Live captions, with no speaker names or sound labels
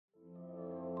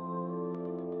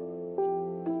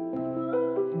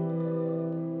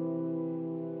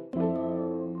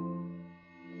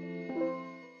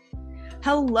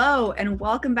Hello and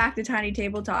welcome back to Tiny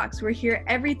Table Talks. We're here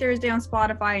every Thursday on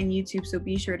Spotify and YouTube, so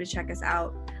be sure to check us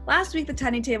out. Last week, the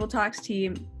Tiny Table Talks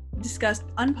team discussed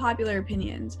unpopular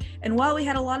opinions, and while we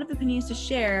had a lot of opinions to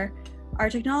share,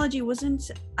 our technology wasn't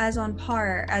as on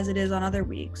par as it is on other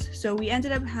weeks, so we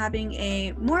ended up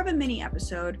having more of a mini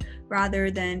episode rather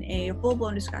than a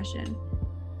full-blown discussion.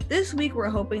 This week, we're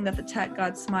hoping that the tech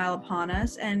gods smile upon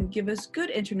us and give us good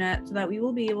internet so that we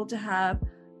will be able to have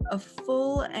a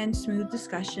full and smooth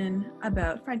discussion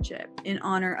about friendship in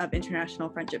honor of International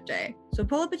Friendship Day. So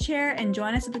pull up a chair and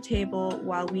join us at the table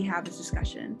while we have this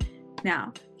discussion.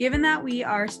 Now, given that we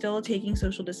are still taking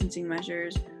social distancing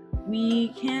measures, we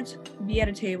can't be at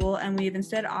a table and we've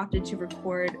instead opted to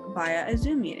record via a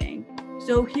Zoom meeting.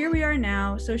 So here we are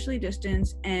now, socially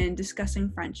distanced and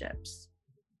discussing friendships.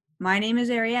 My name is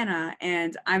Ariana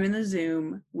and I'm in the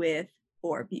Zoom with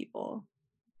 4 people.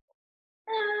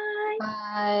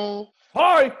 Hi.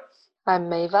 Hi. I'm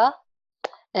Mava,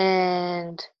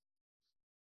 and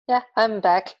yeah, I'm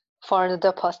back for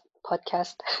another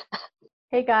podcast.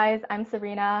 Hey guys, I'm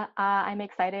Serena. I'm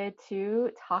excited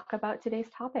to talk about today's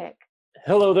topic.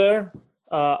 Hello there.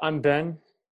 I'm Ben.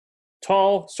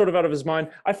 Tall, sort of out of his mind.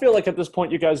 I feel like at this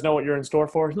point you guys know what you're in store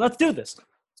for. Let's do this.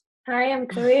 Hi, I'm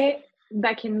Chloe,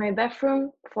 back in my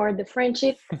bathroom for the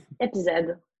friendship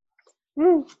episode.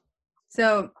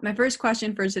 So my first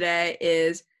question for today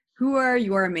is, who are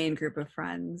your main group of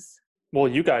friends? Well,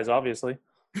 you guys, obviously.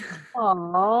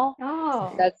 Aww.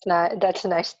 Oh, That's a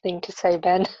nice thing to say,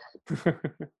 Ben.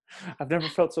 I've never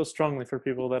felt so strongly for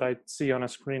people that I see on a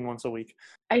screen once a week.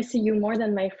 I see you more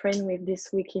than my friend with this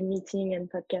weekly meeting and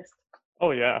podcast.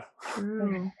 Oh, yeah.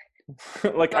 Ooh.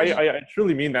 Like, I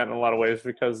truly mean that in a lot of ways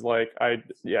because, like,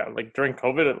 during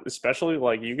COVID especially,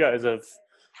 like, you guys have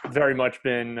very much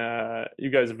been,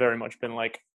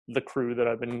 like, the crew that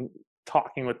I've been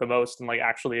talking with the most and, like,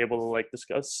 actually able to, like,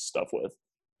 discuss stuff with.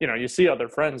 You know, you see other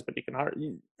friends, but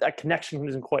that connection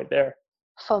isn't quite there.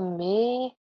 For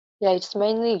me, yeah, it's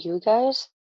mainly you guys,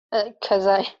 because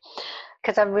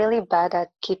I'm really bad at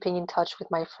keeping in touch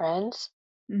with my friends.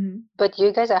 Mm-hmm. But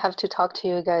you guys, I have to talk to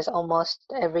you guys almost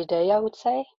every day, I would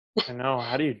say. I know.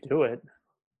 How do you do it?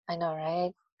 I know,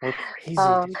 right? We're crazy.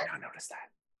 Did you not notice that?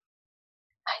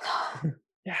 I know.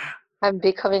 Yeah. I'm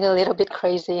becoming a little bit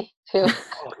crazy too.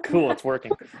 Oh, cool. It's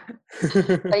working.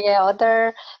 But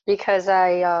yeah, because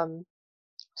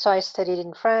so I studied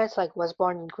in France, like was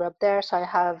born and grew up there. So I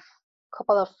have a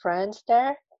couple of friends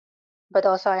there, but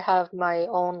also I have my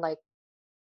own like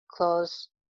close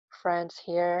friends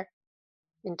here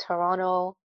in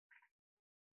Toronto,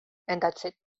 and that's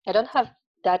it. I don't have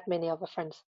that many other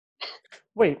friends.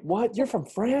 Wait, what? You're from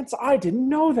France? I didn't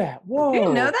know that. Whoa. You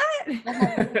didn't know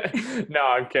that? No,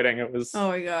 I'm kidding. It was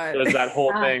God. It was that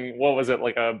whole thing. What was it,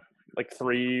 like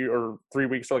 3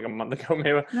 weeks or like a month ago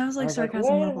maybe? That was like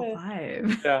sarcasm level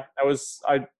 5. Yeah,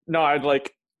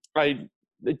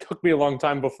 it took me a long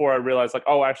time before I realized, like,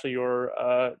 oh, actually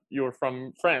you're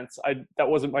from France. That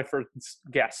wasn't my first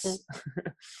guess.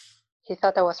 He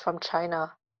thought I was from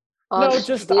China. No, I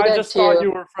just thought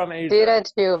you were from Asia.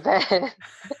 Didn't you, Ben?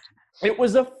 It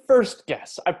was a first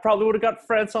guess. I probably would have got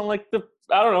France on like the,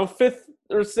 I don't know, 5th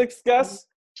or 6th guess.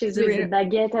 She's with the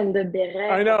baguette and the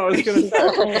beret. I know, I was going to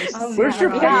say. Where's your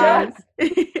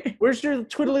baguette? Where's your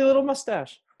twiddly little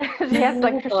mustache? yes,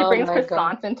 like she brings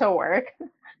croissants into work.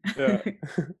 Yeah.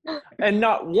 And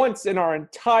not once in our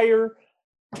entire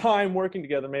time working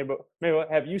together, Mabel,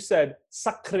 have you said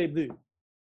sacré bleu?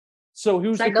 So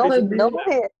who's the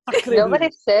nobody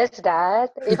says that.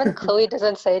 Even Chloe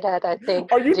doesn't say that, I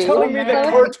think. Are you telling me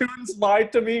that cartoons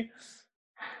lied to me?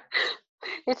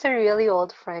 It's a really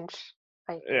old French.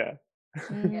 Yeah.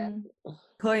 Yeah.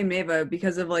 Chloe and Mava,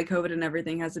 because of like COVID and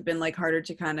everything, has it been like harder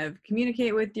to kind of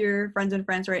communicate with your friends in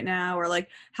France right now? Or like,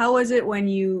 how was it when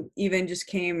you even just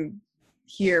came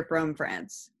here from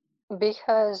France?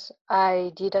 Because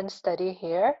I didn't study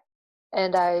here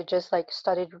and I just like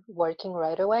started working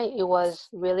right away, it was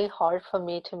really hard for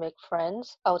me to make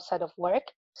friends outside of work.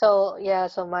 So yeah,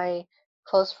 so my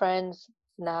close friends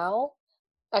now,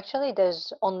 actually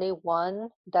there's only one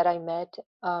that I met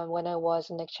when I was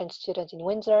an exchange student in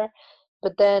Windsor.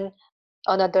 But then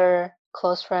another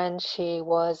close friend, she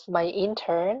was my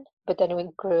intern, but then we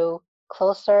grew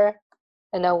closer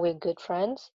and now we're good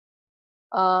friends.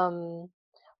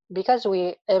 Because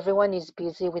everyone is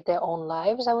busy with their own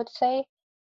lives, I would say.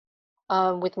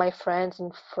 With my friends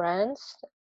in France,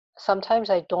 sometimes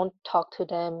I don't talk to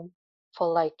them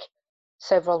for like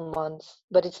several months,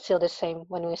 but it's still the same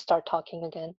when we start talking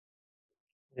again.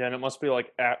 Yeah, and it must be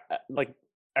like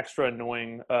extra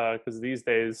annoying because these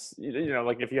days,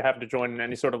 like if you have to join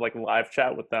any sort of like live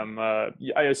chat with them,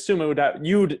 I assume it would have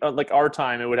like our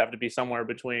time. It would have to be somewhere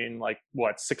between like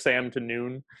what 6 a.m. to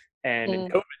noon, and in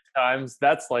Mm, COVID times,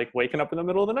 that's like waking up in the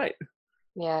middle of the night.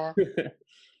 yeah.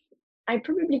 I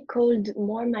probably called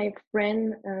more my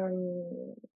friend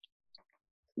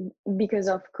because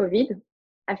of COVID.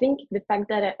 I think the fact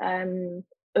that I'm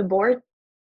abroad,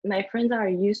 my friends are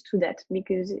used to that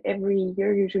because every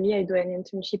year usually I do an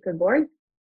internship abroad,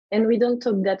 and we don't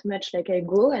talk that much. Like I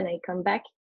go and I come back,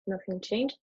 nothing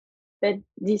changed. But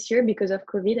this year, because of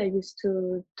COVID, I used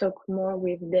to talk more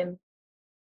with them.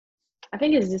 I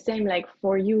think it's the same like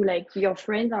for you, like your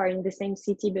friends are in the same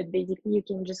city, but basically you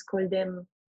can just call them.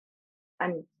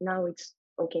 And now it's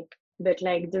okay. But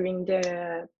like during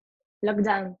the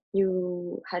lockdown,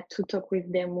 you had to talk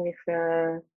with them with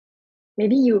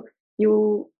maybe you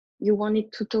you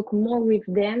wanted to talk more with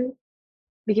them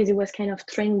because it was kind of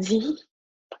trendy.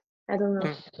 I don't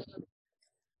know.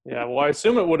 Yeah, well, I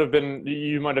assume it would have been.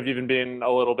 You might have even been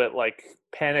a little bit like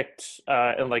panicked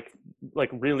and like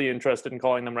really interested in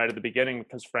calling them right at the beginning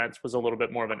because France was a little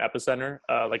bit more of an epicenter,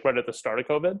 like right at the start of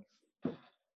COVID.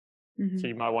 So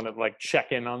you might want to like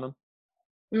check in on them.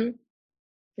 Mm.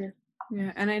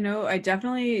 Yeah, and I know I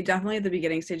definitely at the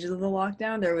beginning stages of the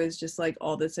lockdown, there was just like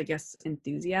all this, I guess,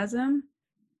 enthusiasm.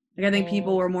 Like I think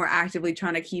people were more actively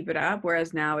trying to keep it up,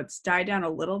 whereas now it's died down a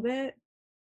little bit.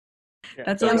 Yeah,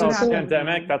 That's Yeah, always what also happens.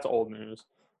 pandemic. That's old news.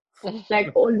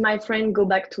 like all my friends go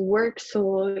back to work,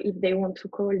 so if they want to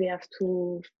call, they have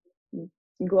to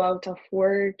go out of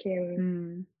work,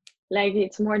 and like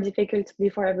it's more difficult.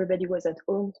 Before everybody was at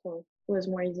home, so it was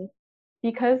more easy.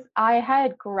 Because I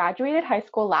had graduated high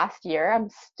school last year, I'm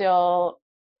still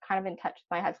kind of in touch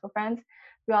with my high school friends.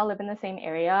 We all live in the same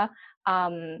area.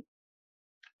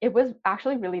 It was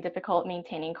actually really difficult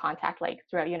maintaining contact like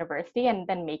throughout university, and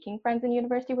then making friends in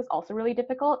university was also really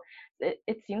difficult.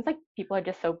 It seems like people are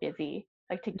just so busy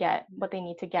like to get what they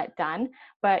need to get done.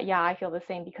 But yeah, I feel the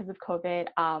same because of COVID.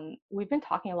 We've been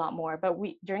talking a lot more, but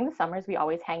we during the summers we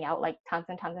always hang out like tons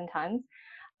and tons and tons.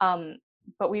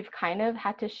 But we've kind of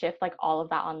had to shift like all of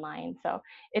that online. So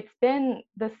it's been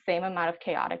the same amount of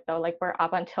chaotic though. Like we're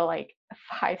up until like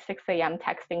 5, 6 a.m.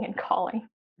 texting and calling.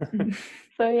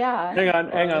 So yeah. Hang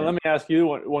on. Let me ask you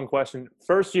one question.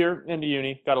 First year into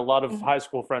uni, got a lot of high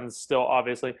school friends still,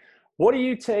 obviously.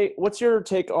 What's your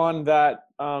take on that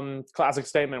classic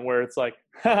statement where it's like,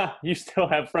 you still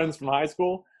have friends from high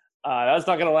school? That's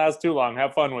not going to last too long.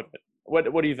 Have fun with it.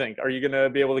 What do you think? Are you going to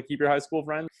be able to keep your high school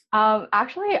friends?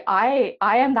 Actually, I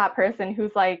am that person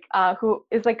who's like who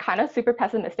is like kind of super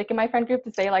pessimistic in my friend group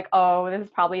to say like, oh, this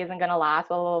probably isn't gonna last,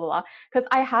 blah blah blah. Because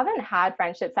I haven't had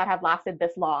friendships that have lasted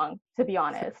this long, to be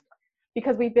honest.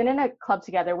 Because we've been in a club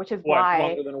together, which is why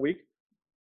Longer than a week?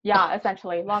 Yeah,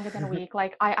 essentially longer than a week.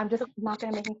 Like I'm just not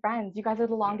gonna making friends. You guys are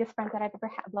the longest friends that I've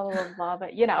ever had. Blah blah blah blah.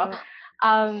 But you know,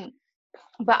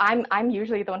 but I'm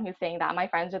usually the one who's saying that. My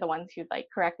friends are the ones who's like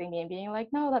correcting me and being like,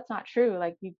 no, that's not true.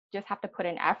 Like you just have to put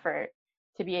in effort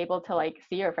to be able to like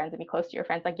see your friends and be close to your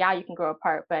friends. Like yeah, you can grow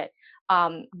apart, but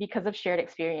because of shared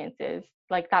experiences,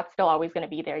 like that's still always going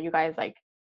to be there. You guys like,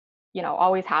 you know,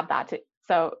 always have that.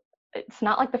 So it's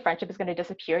not like the friendship is going to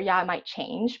disappear. Yeah, it might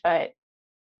change, but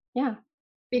yeah.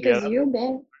 Because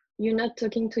you're not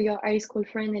talking to your high school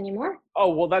friend anymore? Oh,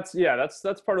 well, that's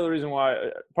part of the reason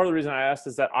I asked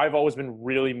is that I've always been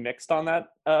really mixed on that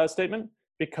statement,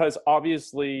 because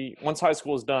obviously once high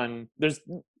school is done,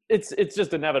 it's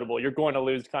just inevitable. You're going to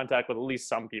lose contact with at least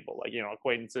some people, like,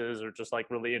 acquaintances or just like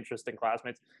really interesting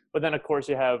classmates. But then of course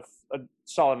you have a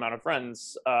solid amount of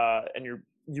friends, and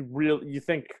you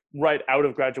think right out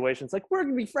of graduation, it's like, we're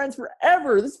gonna be friends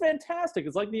forever. This is fantastic.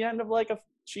 It's like the end of like a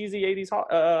cheesy 80s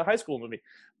high school movie.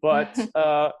 But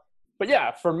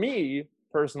yeah, for me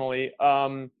personally,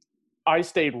 I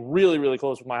stayed really, really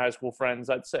close with my high school friends.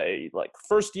 I'd say like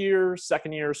first year,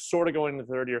 second year, sort of going into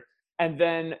third year. And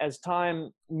then as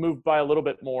time moved by a little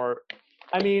bit more,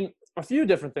 I mean, a few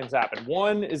different things happened.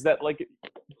 One is that like,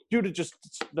 due to just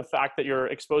the fact that you're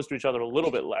exposed to each other a little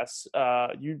bit less,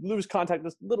 you lose contact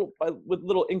with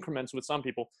little increments with some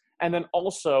people. And then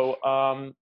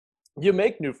also, you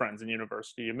make new friends in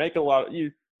university. You make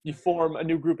you form a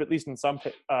new group, at least in some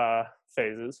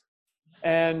phases.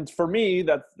 And for me,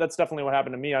 that's definitely what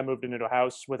happened to me. I moved into a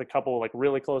house with a couple like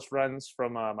really close friends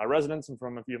from my residence and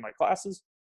from a few of my classes.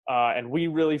 And we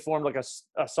really formed like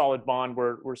a solid bond.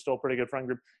 We're still a pretty good friend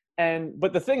group.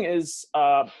 But the thing is,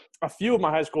 a few of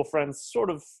my high school friends sort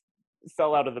of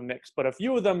fell out of the mix, but a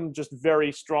few of them just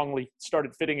very strongly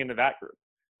started fitting into that group.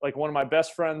 Like one of my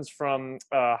best friends from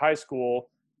high school,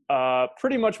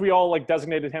 pretty much we all like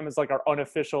designated him as like our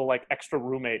unofficial like extra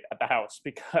roommate at the house,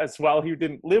 because while he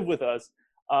didn't live with us,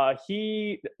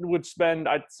 he would spend,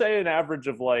 I'd say, an average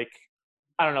of like,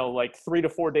 I don't know, like 3 to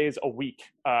 4 days a week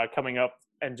coming up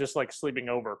and just like sleeping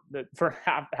over. For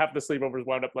half the sleepovers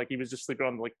wound up like he was just sleeping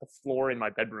on like the floor in my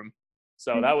bedroom.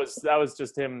 So that was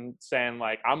just him saying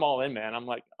like, I'm all in, man. I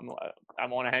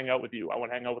want to hang out with you. I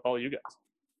want to hang out with all you guys.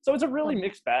 So it's a really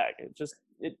mixed bag.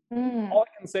 All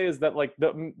I can say is that like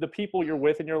the people you're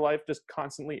with in your life just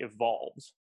constantly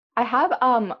evolves. I have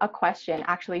a question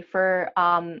actually for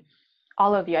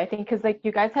all of you. I think because like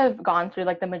you guys have gone through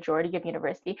like the majority of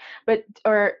university,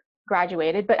 or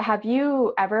graduated. But have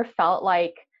you ever felt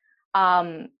like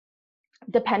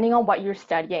depending on what you're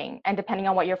studying and depending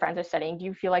on what your friends are studying, do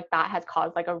you feel like that has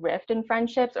caused like a rift in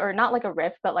friendships, or not like a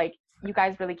rift, but like you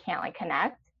guys really can't like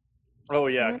connect? Oh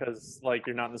yeah, because like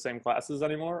you're not in the same classes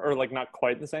anymore, or like not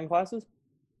quite in the same classes?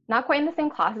 Not quite in the same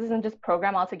classes, and just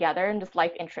program altogether and just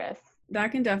life interests.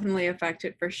 That can definitely affect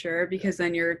it for sure, because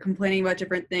then you're complaining about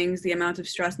different things. The amount of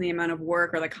stress and the amount of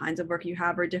work or the kinds of work you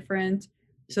have are different.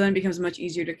 So then it becomes much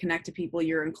easier to connect to people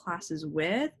you're in classes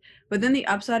with. But then the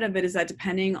upside of it is that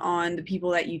depending on the people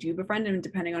that you do befriend and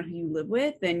depending on who you live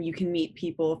with, then you can meet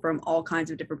people from all kinds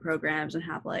of different programs and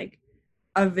have like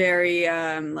a very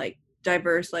like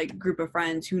diverse like group of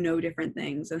friends who know different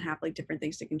things and have like different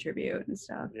things to contribute and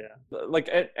stuff. Yeah, like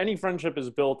any friendship is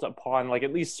built upon like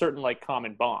at least certain like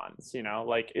common bonds, you know,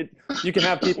 like you can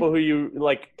have people who you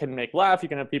like can make laugh, you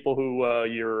can have people who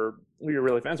you're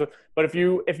really fans with, but if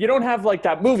you don't have like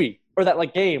that movie or that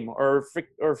like game or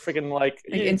freaking like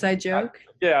inside joke,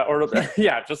 or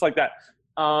yeah, just like that.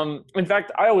 In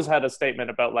fact, I always had a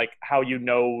statement about like how you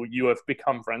know you have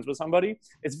become friends with somebody.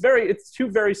 It's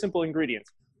two very simple ingredients.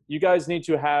 You guys need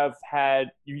to have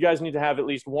at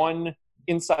least one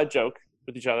inside joke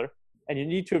with each other, and you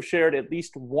need to have shared at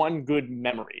least one good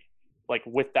memory, like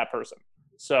with that person.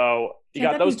 So you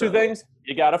got those two things,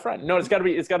 you got a friend. No, it's got to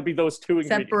be those two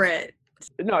ingredients. Separate.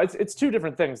 No, it's two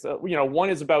different things. You know, one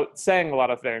is about saying a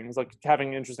lot of things, like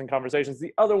having interesting conversations.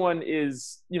 The other one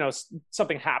is, you know,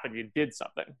 something happened, you did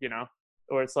something, you know.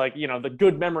 Or it's like, you know, the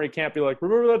good memory can't be like,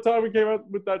 remember that time we came out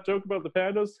with that joke about the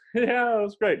pandas? Yeah, that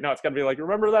was great. No, it's got to be like,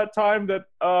 remember that time that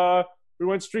we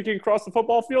went streaking across the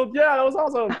football field? Yeah, that was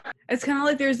awesome. It's kind of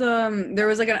like there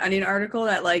was like an Onion article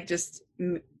that like just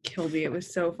killed me. It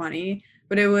was so funny.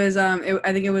 But it was I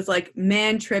think it was like,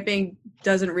 man tripping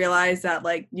doesn't realize that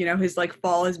like, you know, his like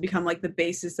fall has become like the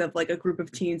basis of like a group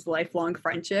of teens' lifelong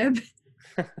friendship.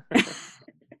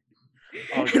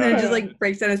 Oh, and then it just like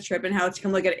breaks down his trip and how it's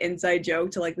become like an inside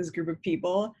joke to like this group of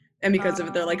people, and because of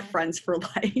it they're like friends for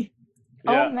life. Yeah,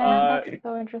 oh man, that's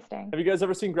so interesting. Have you guys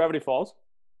ever seen Gravity Falls?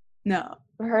 No.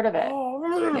 I've heard of it.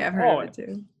 Yeah, I've heard of it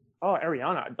too. Oh,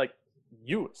 Ariana, like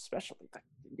you especially,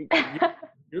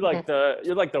 you're like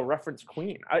the reference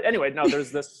queen. Anyway, no,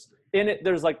 there's this in it.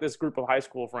 There's like this group of high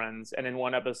school friends, and in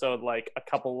one episode, like a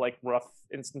couple like rough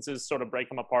instances sort of break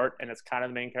them apart, and it's kind of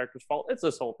the main character's fault. It's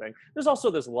this whole thing. There's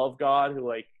also this love god who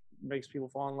like makes people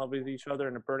fall in love with each other,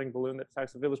 and a burning balloon that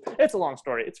attacks the village. It's a long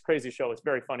story. It's a crazy show. It's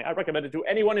very funny. I recommend it to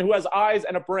anyone who has eyes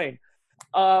and a brain.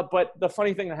 But the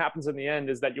funny thing that happens in the end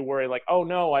is that you worry like, oh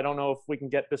no, I don't know if we can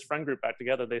get this friend group back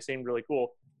together. They seemed really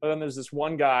cool. But then there's this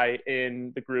one guy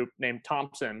in the group named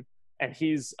Thompson, and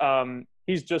he's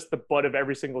just the butt of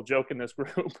every single joke in this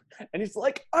group. And he's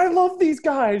like, I love these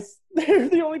guys. They're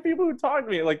the only people who talk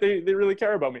to me. Like they really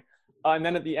care about me. And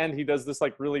then at the end, he does this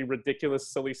like really ridiculous,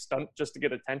 silly stunt just to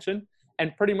get attention.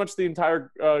 And pretty much the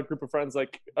entire group of friends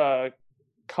like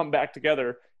come back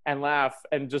together and laugh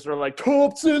and just are like,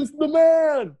 Thompson's the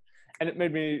man. And it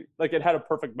made me like, it had a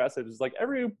perfect message. It's like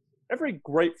every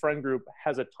great friend group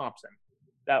has a Thompson,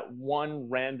 that one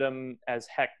random as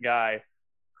heck guy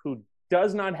who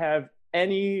does not have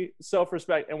any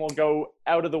self-respect and will go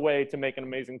out of the way to make an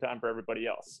amazing time for everybody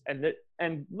else.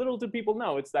 And little do people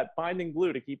know, it's that binding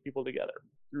glue to keep people together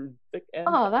through thick and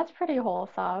Oh, that's pretty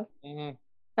wholesome. Mm-hmm.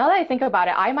 Now that I think about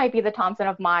it, I might be the Thompson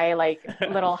of my like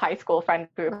little high school friend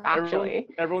group, actually.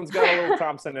 Everyone's got a little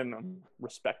Thompson in them.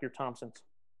 Respect your Thompsons,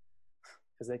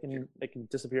 because they can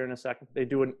disappear in a second. They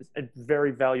do a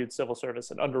very valued civil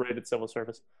service, an underrated civil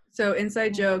service. So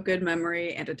inside joke, good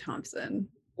memory, and a Thompson.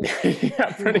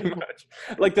 Yeah, pretty much.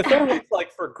 Like the third one's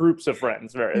like for groups of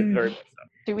friends, very much so.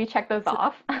 Do we check those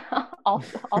off? all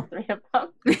three of them?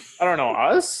 I don't know,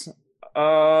 us?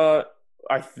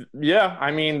 Yeah, I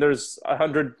mean, there's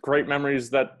 100 great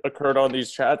memories that occurred on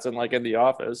these chats and like in the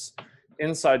office.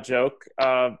 Inside joke,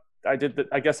 I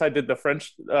guess I did the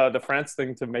France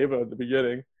thing to Mava at the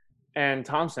beginning. And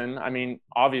Thompson, I mean,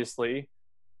 obviously,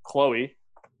 Chloe.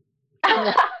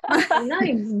 Now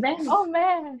it's Ben. Oh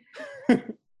man.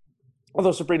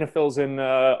 Although Sabrina fills in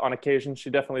on occasion, she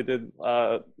definitely did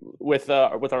with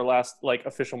our last like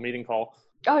official meeting call.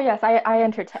 Oh yes,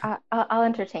 I'll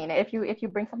entertain it. If you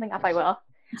bring something up, I will.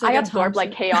 It's like I a absorb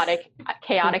like Thompson.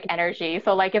 chaotic energy.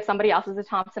 So like if somebody else is a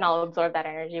Thompson, I'll absorb that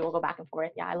energy. We'll go back and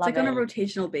forth. Yeah, I It's love like on a it.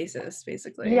 rotational basis,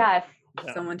 basically. Yes.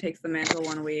 Someone takes the mantle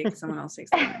one week, someone else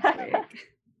takes the next week.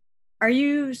 Are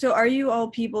you all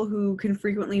people who can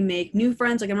frequently make new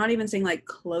friends? Like, I'm not even saying like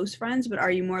close friends, but are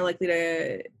you more likely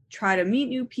to try to meet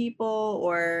new people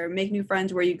or make new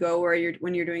friends where you go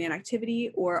when you're doing an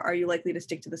activity, or are you likely to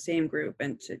stick to the same group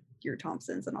and to your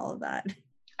Thompsons and all of that?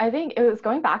 I think it was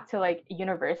going back to like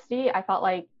university. I felt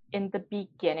like in the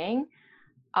beginning,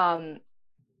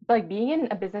 like being in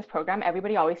a business program,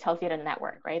 everybody always tells you to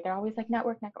network, right? They're always like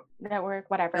network,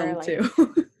 whatever. Film like,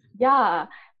 too. yeah.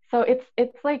 So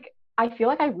it's like I feel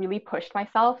like I really pushed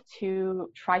myself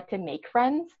to try to make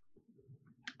friends,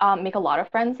 make a lot of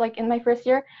friends like in my first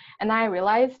year. And then I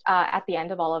realized at the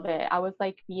end of all of it, I was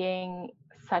like being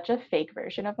such a fake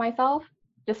version of myself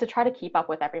just to try to keep up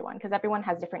with everyone because everyone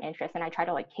has different interests and I try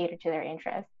to like cater to their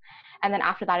interests. And then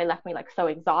after that, it left me like so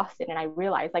exhausted. And I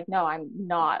realized like, no, I'm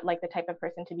not like the type of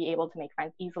person to be able to make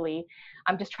friends easily.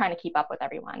 I'm just trying to keep up with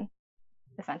everyone,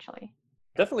 essentially.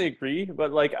 Definitely agree,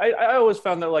 but like I always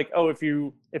found that like, oh, if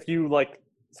you like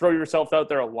throw yourself out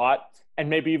there a lot and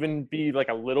maybe even be like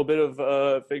a little bit of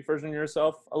a fake version of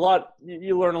yourself,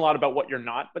 you learn a lot about what you're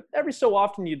not, but every so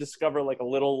often you discover like a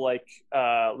little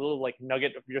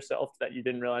nugget of yourself that you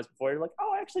didn't realize before. You're like,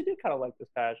 oh, I actually do kind of like this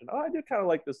passion. Oh, I do kind of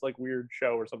like this like weird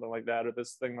show or something like that, or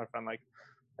this thing my friend like.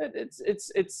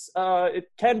 It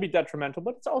can be detrimental,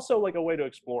 but it's also like a way to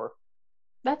explore.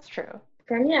 That's true.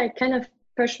 For me, I kind of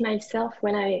push myself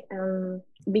when I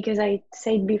because I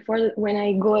said before, when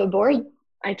I go abroad,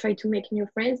 I try to make new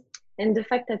friends, and the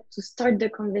fact that to start the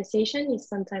conversation is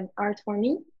sometimes hard for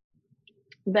me,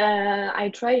 but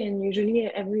I try, and usually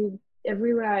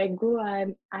everywhere I go,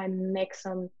 I make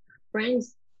some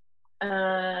friends,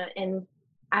 and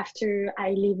after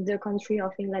I leave the country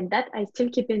or things like that, I still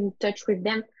keep in touch with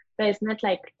them, but it's not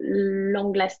like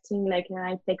long lasting, like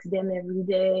I text them every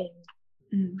day.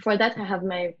 For that, I have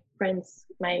my friends,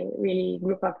 my really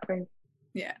group of friends.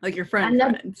 Yeah, like your friends.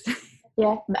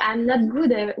 Yeah, but I'm not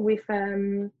good with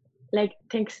like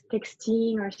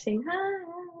texting or saying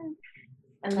hi.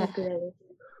 I'm not good at it.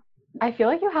 I feel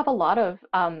like you have a lot of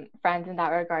friends in that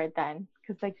regard then,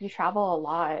 because like you travel a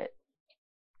lot.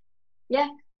 Yeah,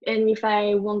 and if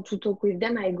I want to talk with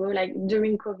them, I go like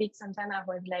during COVID. Sometimes I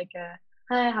was like,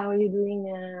 "Hi, how are you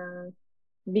doing?"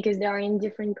 Because they are in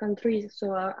different countries,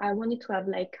 so I wanted to have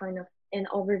like kind of an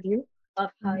overview of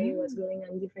how it was going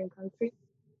in different countries,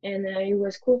 and it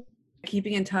was cool.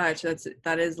 Keeping in touch,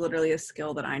 that is literally a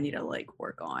skill that I need to like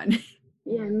work on.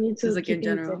 Yeah, me too. Just like in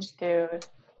general. Dude.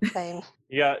 Same.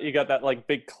 You got that like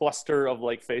big cluster of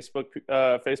like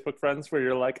Facebook friends where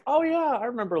you're like, oh yeah, I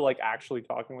remember like actually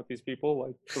talking with these people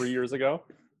like 3 years ago.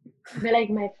 But like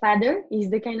my father is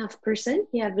the kind of person,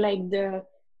 he have like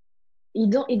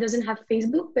he doesn't have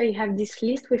Facebook, but he have this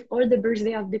list with all the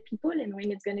birthday of the people, and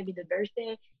when it's gonna be the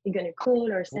birthday, he's gonna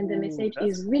call or send a message.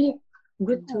 It's really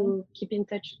good to keep in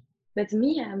touch. But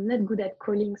me, I'm not good at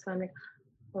calling, so I'm like,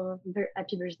 oh,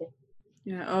 happy birthday.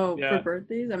 Yeah. Oh, Yeah. for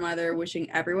birthdays, I'm either wishing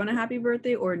everyone a happy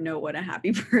birthday or no one a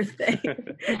happy birthday.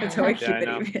 That's how I keep it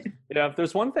even. Yeah, if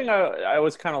there's one thing I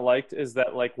always kind of liked is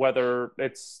that like whether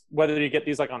you get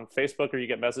these like on Facebook or you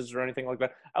get messages or anything like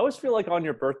that, I always feel like on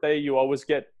your birthday you always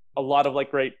get a lot of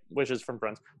like great wishes from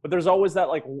friends. But there's always that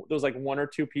like those like one or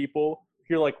two people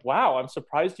you're like, wow, I'm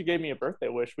surprised you gave me a birthday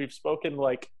wish. We've spoken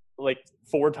like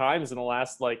 4 times in the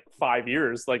last like 5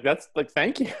 years. Like that's like,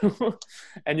 thank you.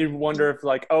 And you wonder if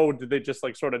like, oh, did they just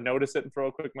like sort of notice it and throw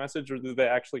a quick message, or did they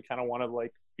actually kind of want to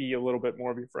like be a little bit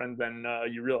more of your friend than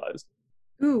you realized?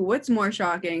 Ooh, what's more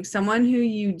shocking? Someone who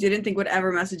you didn't think would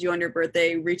ever message you on your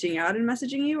birthday reaching out and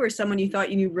messaging you, or someone you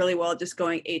thought you knew really well just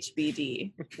going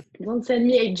HBD? Don't send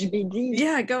me HBD.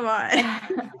 Yeah, go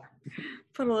on.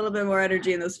 Put a little bit more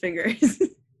energy in those fingers.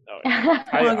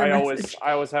 I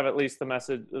always have at least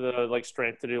the like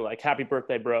strength to do like happy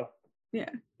birthday, bro. Yeah.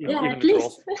 Even at the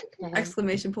least. girls.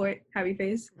 Exclamation point, happy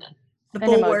face. The An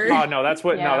full emoji. word. Oh no, that's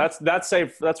what Yeah. no, that's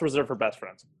safe. That's reserved for best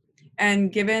friends.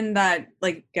 And given that,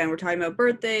 like, again, we're talking about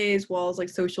birthdays, walls, like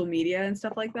social media and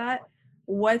stuff like that,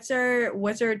 what's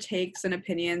our takes and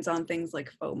opinions on things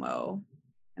like FOMO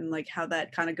and like how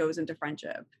that kind of goes into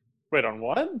friendship? Wait, on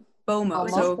what? FOMO,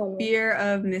 Almost so FOMO. fear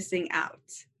of missing out.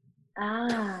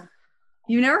 Ah.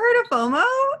 You never heard of FOMO?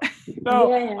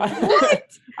 No, Yeah.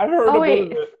 I've heard Oh, a bit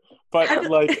wait. of it. But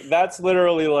like that's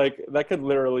literally like that could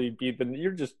literally be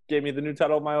you just gave me the new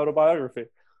title of my autobiography.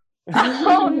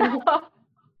 Oh no.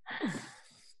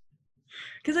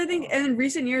 Because I think in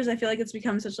recent years, I feel like it's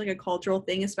become such like a cultural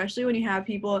thing, especially when you have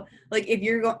people like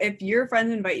if your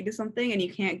friends invite you to something and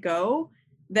you can't go,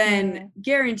 then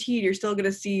guaranteed you're still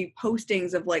gonna see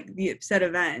postings of like the said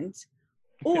event.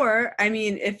 Or I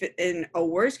mean, if in a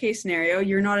worst case scenario,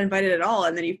 you're not invited at all,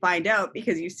 and then you find out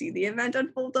because you see the event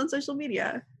unfold on social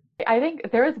media. I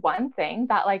think there is one thing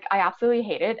that like I absolutely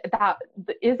hated that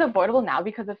is avoidable now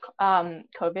because of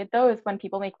COVID though, is when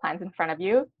people make plans in front of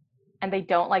you and they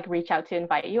don't like reach out to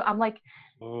invite you. I'm like,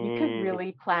 you could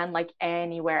really plan like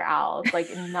anywhere else,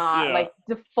 like not like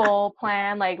the full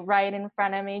plan, like right in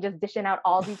front of me, just dishing out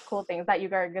all these cool things that you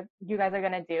guys are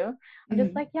gonna do. I'm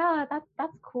just like, yeah,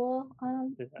 that's cool.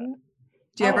 Do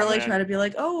you ever like try to be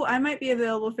like, oh, I might be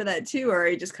available for that too, or are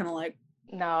you just kind of like?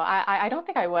 No, I don't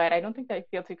think I would. I don't think I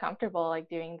feel too comfortable like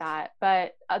doing that.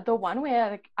 But the one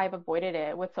way I've avoided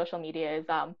it with social media is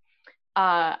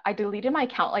I deleted my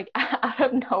account like out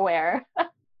of nowhere.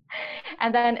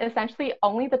 And then essentially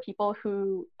only the people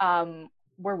who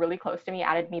were really close to me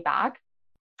added me back.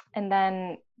 And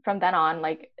then from then on,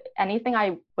 like anything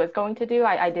I was going to do,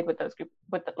 I did with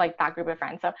like that group of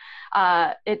friends. So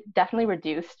it definitely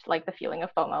reduced like the feeling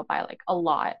of FOMO by like a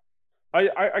lot.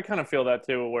 I kind of feel that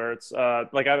too, where it's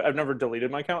like I've never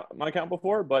deleted my account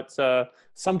before, but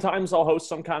sometimes I'll host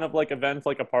some kind of like event,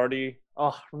 like a party.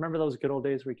 Oh, remember those good old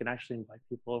days where you can actually invite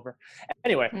people over?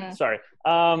 Anyway, sorry.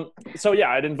 So yeah,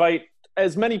 I'd invite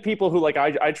as many people who like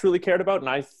I truly cared about, and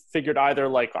I figured either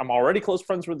like I'm already close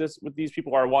friends with these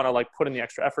people, or I want to like put in the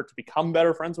extra effort to become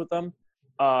better friends with them.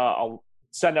 I'll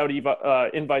send out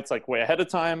invites like way ahead of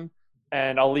time.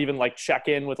 And I'll even like check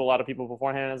in with a lot of people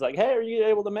beforehand. It's like, hey, are you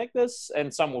able to make this?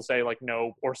 And some will say like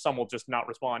no, or some will just not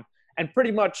respond. And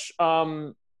pretty much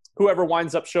whoever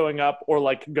winds up showing up or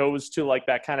like goes to like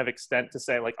that kind of extent to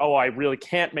say like, oh, I really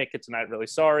can't make it tonight. Really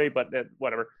sorry, but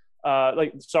whatever.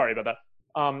 Like, sorry about that.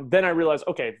 Then I realized,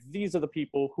 okay, these are the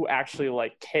people who actually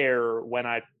like care when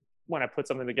I put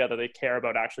something together. They care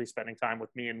about actually spending time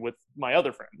with me and with my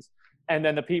other friends. And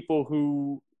then the people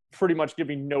who pretty much give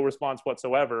me no response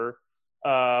whatsoever,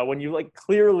 when you like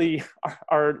clearly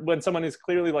are when someone is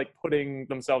clearly like putting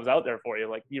themselves out there for you,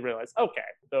 like you realize, okay,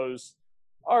 those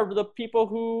are the people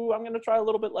who I'm going to try a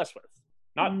little bit less with.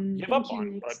 Not give up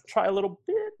on, but try a little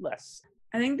bit less.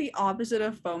 I think the opposite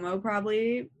of FOMO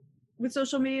probably with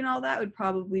social media and all that would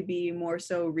probably be more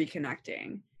so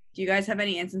reconnecting. Do you guys have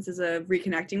any instances of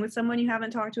reconnecting with someone you haven't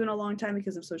talked to in a long time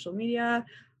because of social media?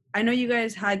 I know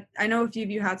a few of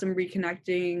you had some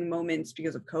reconnecting moments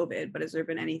because of COVID, but has there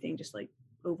been anything just like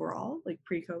overall, like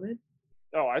pre-COVID?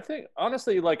 Oh, I think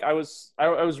honestly, like I was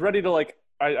ready to like,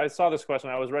 I saw this question.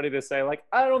 I was ready to say like,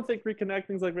 I don't think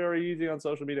reconnecting is like very easy on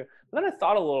social media. But then I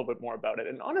thought a little bit more about it.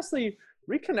 And honestly,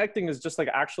 reconnecting is just like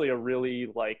actually a really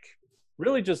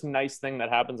just nice thing that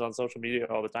happens on social media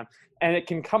all the time. And it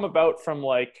can come about from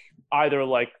like either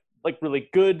like really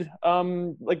good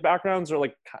like backgrounds or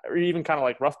even kind of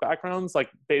like rough backgrounds, like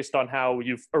based on how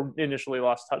you've initially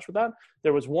lost touch with that.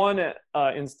 There was one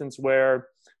instance where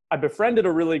I befriended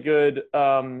a really cool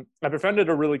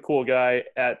guy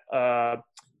at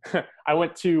I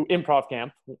went to improv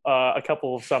camp a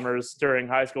couple of summers during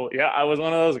high school. Yeah, I was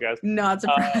one of those guys. Not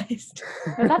surprised.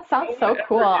 That sounds so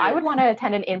cool. I would want to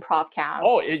attend an improv camp.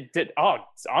 Oh, it did. Oh,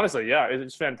 honestly, yeah, it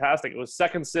was fantastic. It was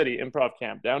Second City Improv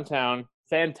Camp downtown.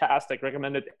 Fantastic.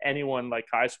 Recommended to anyone like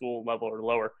high school level or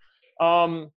lower.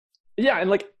 Yeah, and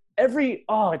like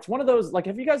it's one of those, like,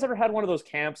 have you guys ever had one of those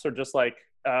camps or just like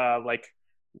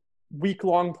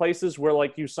week-long places where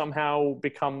like you somehow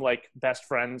become like best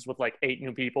friends with like 8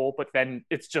 new people, but then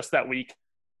it's just that week?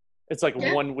 It's like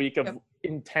 1 week of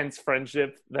intense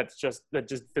friendship that just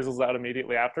fizzles out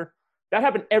immediately after. That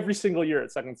happened every single year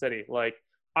at Second City. Like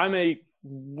I'm a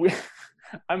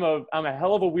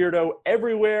hell of a weirdo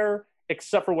everywhere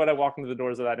except for when I walk into the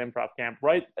doors of that improv camp.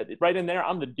 Right in there,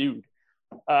 I'm the dude.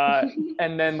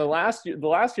 And then the last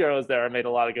year I was there, I made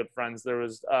a lot of good friends. There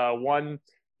was one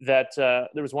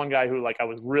guy who like I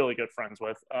was really good friends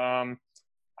with.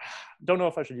 Don't know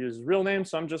if I should use his real name,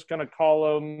 so I'm just gonna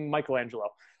call him Michelangelo.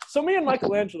 So me and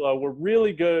Michelangelo were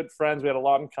really good friends. We had a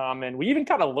lot in common. We even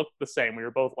kind of looked the same. We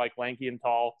were both like lanky and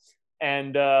tall,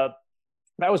 and that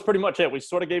was pretty much it. We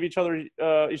sort of gave each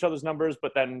other's numbers,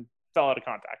 but then fell out of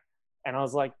contact. And I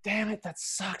was like, damn it, that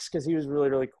sucks, because he was really,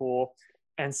 really cool.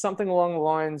 And something along the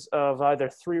lines of either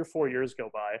 3 or 4 years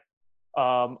go by.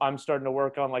 I'm starting to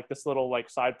work on like this little like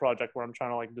side project where I'm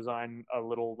trying to like design a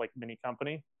little like mini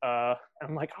company. And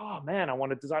I'm like, oh man, I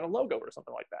want to design a logo or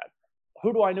something like that.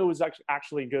 who do I know is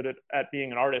actually good at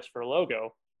being an artist for a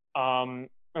logo? And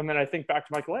then I think back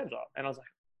to Michelangelo, and I was like,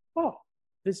 oh,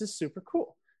 this is super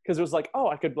cool. Because it was like, oh,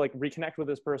 I could like reconnect with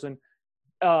this person,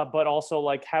 but also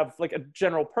like have like a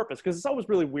general purpose. Because it's always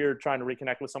really weird trying to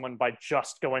reconnect with someone by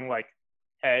just going like,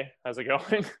 hey, how's it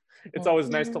going? It's always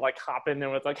nice to like hop in there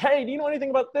with like, hey, do you know anything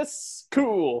about this?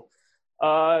 Cool.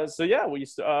 So yeah, we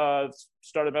started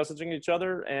messaging each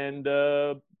other, and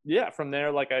yeah, from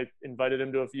there, like I invited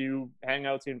him to a few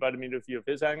hangouts. He invited me to a few of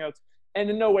his hangouts. And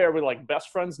in no way are we like best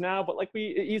friends now, but like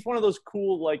he's one of those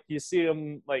cool, like you see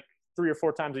him like 3 or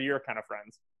 4 times a year kind of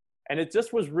friends. And it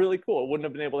just was really cool. It wouldn't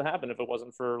have been able to happen if it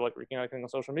wasn't for like reconnecting on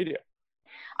social media.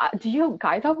 Do you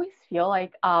guys always feel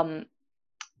like how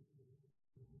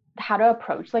to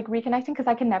approach like reconnecting? Because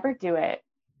I can never do it.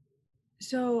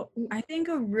 So I think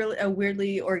a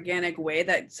weirdly organic way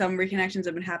that some reconnections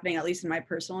have been happening, at least in my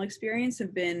personal experience,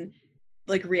 have been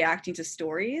like reacting to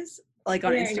stories, like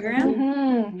on Instagram.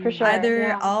 Mm-hmm, for sure.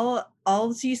 Either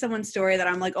I'll see someone's story that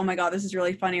I'm like, oh my god, this is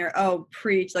really funny, or oh,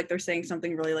 preach, like they're saying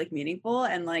something really like meaningful,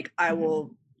 and like I will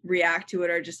react to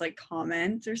it or just like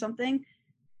comment or something.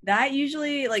 That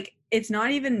usually, like, it's not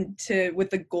even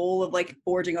with the goal of like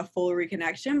forging a full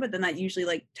reconnection, but then that usually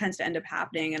like tends to end up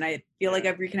happening. And I feel like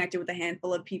I've reconnected with a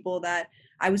handful of people that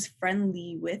I was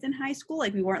friendly with in high school.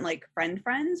 Like we weren't like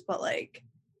friends, but like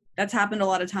that's happened a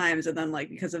lot of times. And then like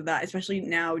because of that, especially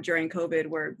now during COVID,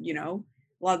 where you know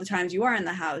a lot of the times you are in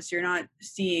the house, you're not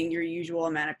seeing your usual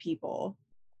amount of people.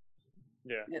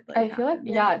 Yeah, I feel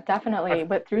like definitely.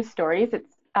 But through stories,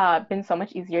 it's been so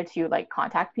much easier to like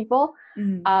contact people.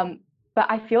 But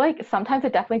I feel like sometimes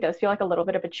it definitely does feel like a little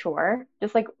bit of a chore,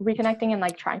 just like reconnecting and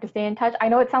like trying to stay in touch. I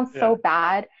know it sounds so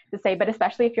bad to say, but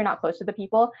especially if you're not close to the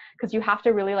people, because you have to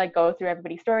really like go through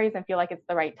everybody's stories and feel like it's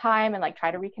the right time and like try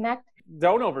to reconnect.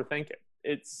 Don't overthink it.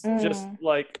 It's just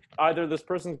like either this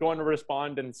person's going to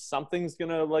respond and something's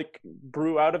going to like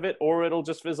brew out of it, or it'll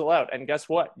just fizzle out. And guess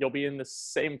what? You'll be in the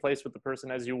same place with the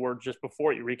person as you were just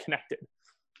before you reconnected.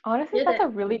 Honestly, that's a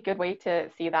really good way to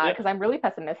see that, because I'm really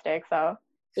pessimistic. So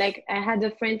like I had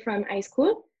a friend from high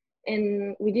school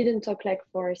and we didn't talk like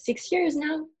for 6 years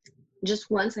now. Just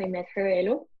once I met her,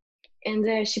 hello.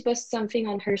 And she posted something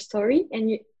on her story,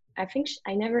 and I think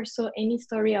I never saw any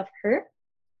story of her.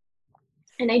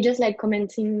 And I just like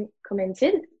commented,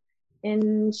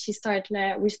 and we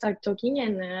started talking,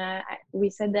 and we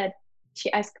said that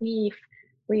she asked me if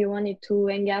we wanted to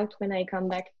hang out when I come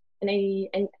back.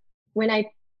 And when I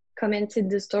commented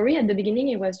the story at the beginning,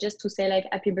 it was just to say like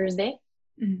happy birthday.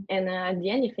 And at the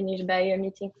end, it finished by a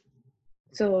meeting.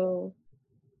 So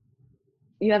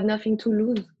you have nothing to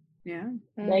lose. Yeah.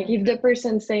 Like if the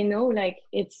person say no, like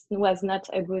it was not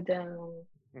a good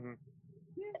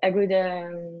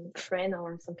friend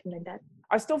or something like that.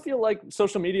 I still feel like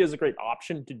social media is a great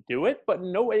option to do it, but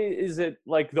no way is it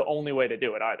like the only way to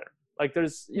do it either. Like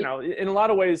there's, you know, in a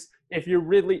lot of ways, if you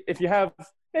have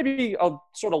maybe a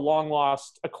sort of long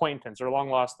lost acquaintance or long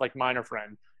lost like minor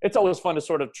friend, it's always fun to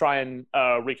sort of try and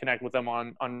reconnect with them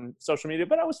on social media.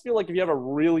 But I always feel like if you have a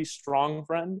really strong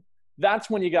friend,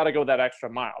 that's when you got to go that extra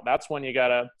mile. That's when you got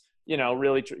to, you know,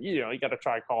 really, you got to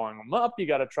try calling them up. You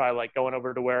got to try like going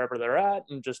over to wherever they're at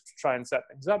and just try and set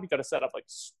things up. You got to set up like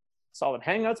solid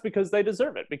hangouts because they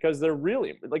deserve it, because they're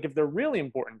really like, if they're really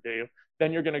important to you,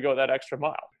 then you're going to go that extra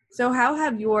mile. So how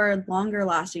have your longer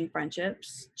lasting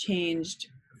friendships changed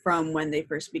from when they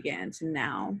first began to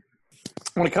now?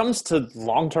 When it comes to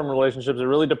long-term relationships, it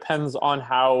really depends on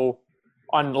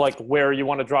like where you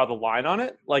want to draw the line on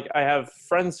it. Like I have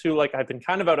friends who like I've been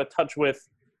kind of out of touch with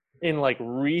in like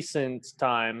recent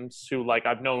times, who like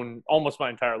I've known almost my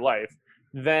entire life.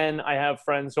 Then I have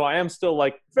friends who I am still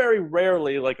like very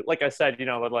rarely, like I said, you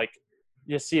know, like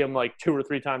you see them like 2 or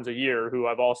 3 times a year, who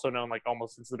I've also known like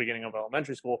almost since the beginning of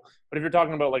elementary school. But if you're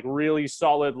talking about like really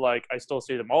solid, like I still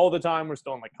see them all the time, we're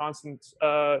still in like constant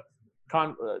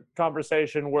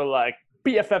conversation, we're like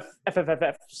BFF,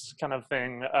 FFFFs kind of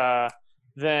thing,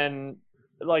 then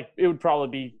like it would probably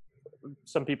be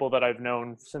some people that I've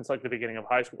known since like the beginning of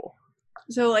high school.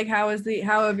 So like how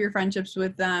have your friendships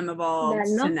with them evolved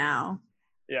to now?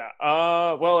 Yeah.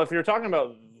 Well, if you're talking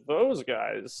about those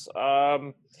guys,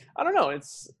 I don't know.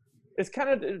 It's kind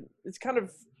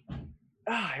of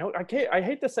I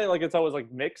hate to say like it's always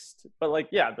like mixed, but like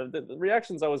yeah, the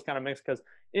reaction's always kind of mixed, because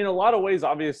in a lot of ways,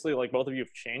 obviously, like both of you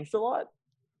have changed a lot.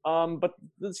 But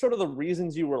the sort of the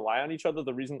reasons you rely on each other,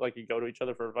 the reasons like you go to each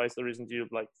other for advice, the reasons you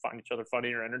like find each other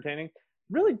funny or entertaining,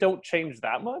 really don't change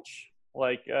that much.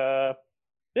 Like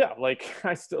yeah, like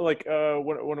I still like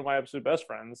one of my absolute best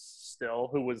friends still,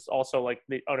 who was also like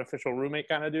the unofficial roommate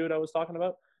kind of dude I was talking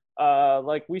about.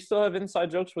 like we still have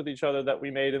inside jokes with each other that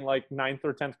we made in like 9th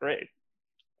or 10th grade.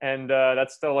 And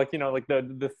that's still like, like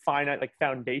the finite like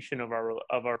foundation of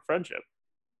our friendship.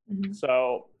 Mhm.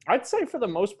 So I'd say for the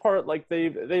most part, like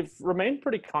they've remained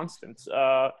pretty constant.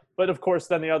 But of course,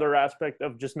 then the other aspect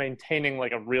of just maintaining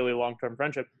like a really long-term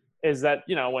friendship is that,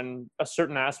 when a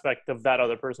certain aspect of that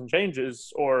other person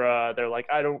changes, or they're like,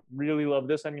 I don't really love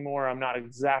this anymore, I'm not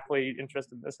exactly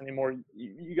interested in this anymore,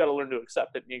 you got to learn to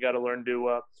accept it, and you got to learn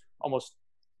to almost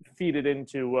feed it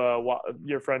into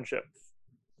your friendship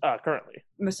currently.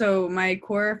 So my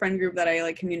core friend group that I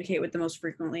like communicate with the most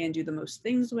frequently and do the most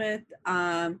things with,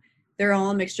 they're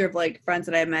all a mixture of like friends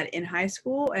that I met in high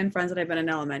school and friends that I've met in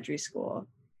elementary school.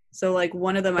 So like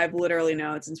one of them I've literally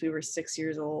known since we were 6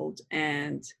 years old,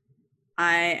 and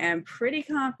I am pretty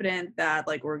confident that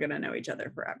like we're gonna know each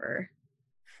other forever.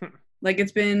 Like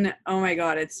it's been, oh my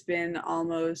god, it's been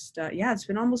almost it's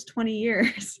been almost 20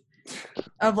 years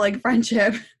of like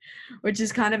friendship, which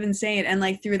is kind of insane. And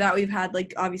like through that we've had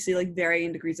like obviously like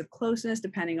varying degrees of closeness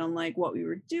depending on like what we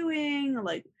were doing,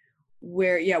 like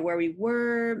where we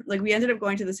were. Like we ended up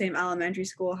going to the same elementary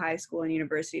school, high school, and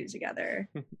university together.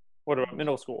 What about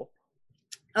middle school?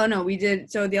 Oh no, we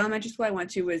did. So the elementary school I went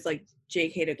to was like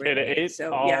JK to grade 8.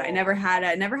 So yeah, I never had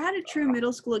a true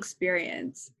middle school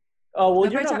experience. Oh well,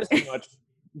 Never you're not missing much.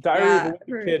 Diary of a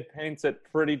Wimpy Kid paints it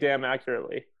pretty damn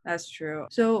accurately. That's true.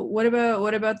 So what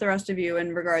about the rest of you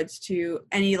in regards to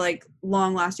any like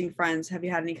long lasting friends? Have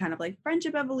you had any kind of like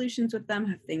friendship evolutions with them?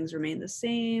 Have things remained the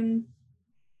same?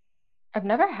 I've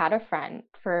never had a friend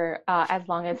for as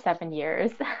long as 7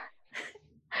 years.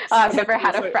 I've never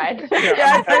had a friend.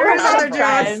 Yeah, there is other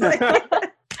friends.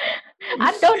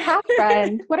 I don't have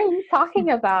friends. What are you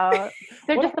talking about?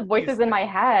 They're just the voices in my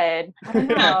head. I don't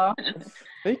know.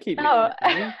 They keep No.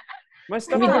 my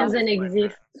stuff It are- doesn't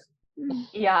exist.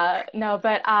 Yeah, no,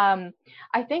 but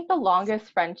I think the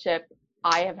longest friendship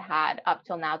I have had up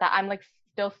till now that I'm like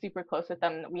still super close with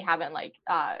them, we haven't like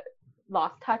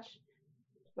lost touch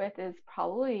with, is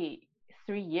probably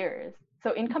 3 years.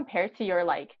 So in compared to your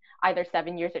like either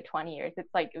 7 years or 20 years,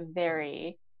 it's like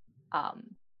very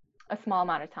a small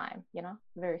amount of time,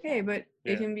 very small. Okay, but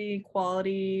Yeah. it can be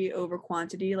quality over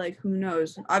quantity. Like, who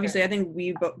knows? Obviously, I think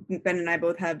Ben and I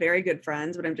both have very good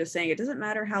friends, but I'm just saying it doesn't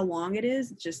matter how long it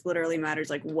is. It just literally matters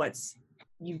like what's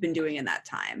you've been doing in that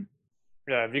time.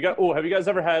 Yeah, have you guys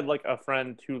ever had like a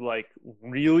friend who like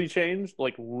really changed,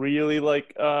 like really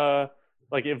like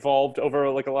evolved over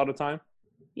like a lot of time?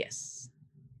 Yes.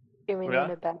 You mean Yeah.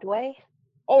 in a bad way?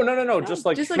 Oh no, just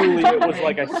like truly it was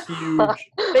like a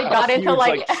huge They got into huge,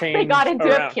 like they change got into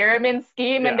around. a pyramid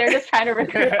scheme, and Yeah. they're just trying to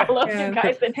recruit all of Yeah. you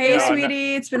guys. Hey, No, no.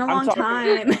 sweetie, it's been a long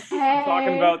time. I'm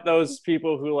talking about those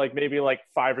people who like maybe like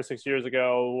 5 or 6 years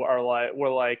ago were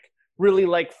like really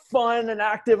like fun and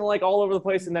active and like all over the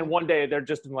place, and then one day they're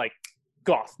just in like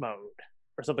goth mode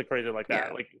or something crazy like that.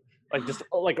 Yeah. Like just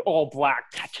like all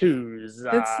black tattoos.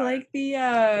 That's like the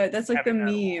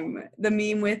heavy metal. the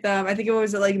meme with I think it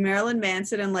was like Marilyn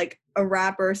Manson and like a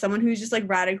rapper, someone who's just like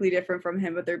radically different from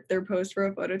him, but they're posed for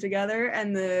a photo together,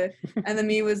 and the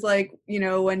meme was like,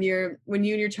 when you and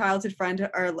your childhood friend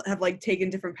have like taken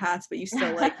different paths, but you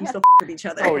still f with each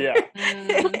other. Oh yeah.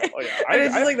 Mm. Oh yeah. And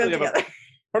it's just like that actually have together.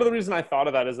 part of the reason I thought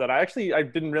of that is that I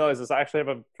didn't realize this. I actually have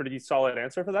a pretty solid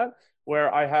answer for that.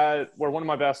 Where one of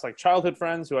my best like childhood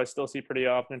friends, who I still see pretty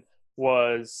often,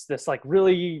 was this like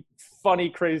really funny,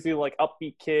 crazy, like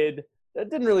upbeat kid that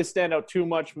didn't really stand out too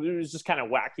much. It was just kind of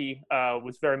wacky.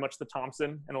 Was very much the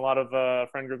Thompson in a lot of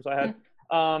friend groups I had.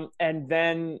 And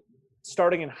then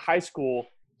starting in high school,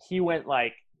 he went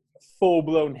like full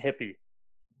blown hippie.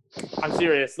 I'm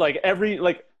serious. Like every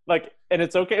and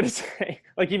it's okay to say,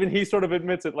 like even he sort of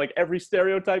admits it. Like every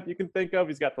stereotype you can think of,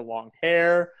 he's got the long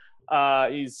hair.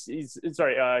 He's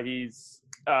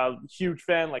a huge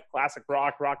fan, like classic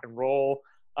rock and roll,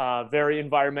 very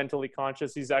environmentally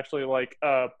conscious. He's actually like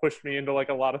pushed me into like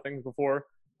a lot of things before.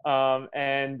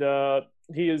 And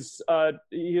he is a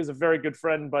very good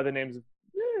friend by the names of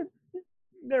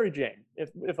Mary Jane,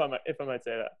 if I might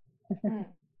say that.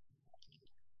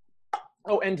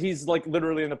 Oh, and he's like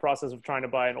literally in the process of trying to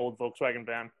buy an old Volkswagen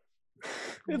van.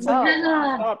 It's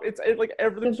like it's like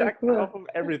everything checked off of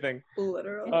everything.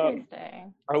 Literally.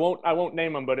 Interesting. I won't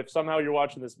name him, but if somehow you're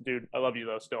watching this, dude, I love you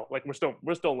though. Still, like we're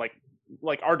still like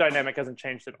our dynamic hasn't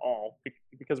changed at all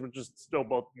because we're just still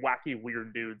both wacky,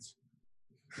 weird dudes.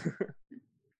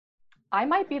 I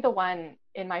might be the one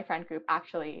in my friend group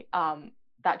actually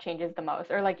that changes the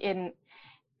most, or like in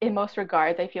most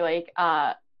regards. I feel like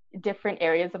different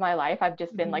areas of my life I've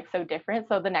just been like so different.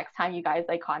 So the next time you guys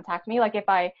like contact me, like if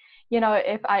I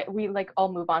if we like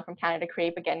all move on from Canada,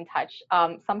 create, but get in touch,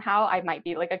 somehow I might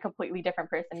be like a completely different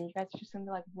person. You guys are just gonna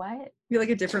be like, what? You're like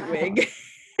a different wig.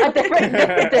 A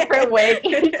different wig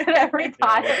each and every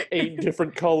time. Yeah, like 8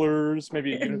 different colors,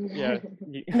 maybe.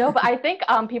 No, but I think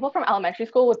people from elementary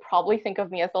school would probably think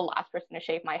of me as the last person to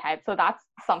shave my head. So that's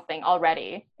something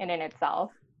already in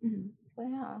itself. Mhm. So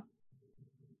yeah.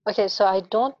 Okay, so I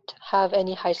don't have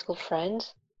any high school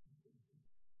friends,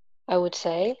 I would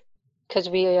say, because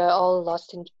we are all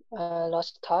lost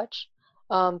touch.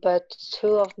 But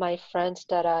 2 of my friends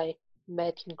that I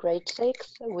met in grade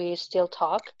 6, we still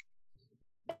talk.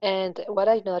 And what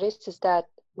I noticed is that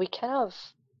we kind of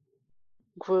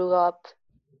grew up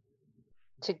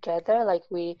together. Like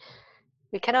we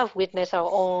kind of witnessed our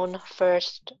own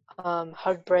first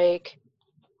heartbreak,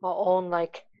 our own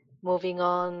like moving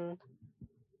on,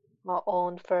 our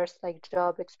own first like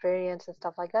job experience and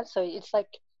stuff like that. So it's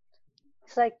like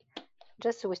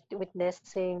just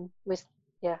witnessing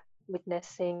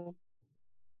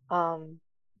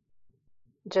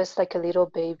just like a little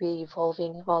baby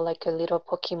evolving, or like a little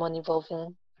Pokemon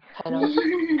evolving, kind of.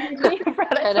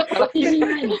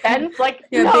 Ben's like,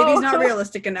 Yeah, no. baby's not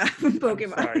realistic enough.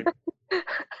 Pokemon. Sorry.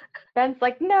 Ben's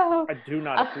like, no. I do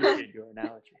not appreciate your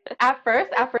analogy. At first,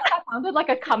 that sounded like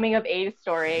a coming of age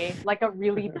story, like a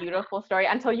really beautiful story,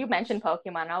 until you mentioned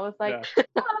Pokemon. I was like,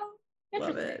 oh,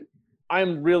 Love it.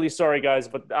 I'm really sorry, guys,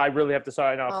 but I really have to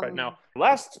sign off right now.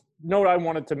 Last note I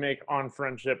wanted to make on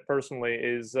friendship personally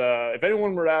is if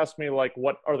anyone were to ask me, like,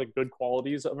 what are the good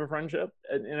qualities of a friendship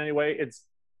in any way, it's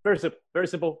very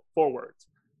simple, 4 words.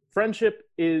 Friendship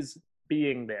is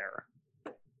being there.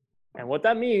 And what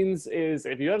that means is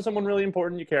if you have someone really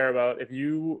important you care about, if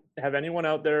you have anyone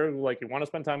out there who, like, you want to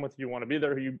spend time with, you want to be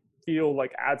there, who you feel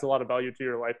like adds a lot of value to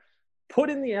your life, put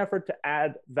in the effort to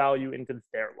add value into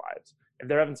their lives. If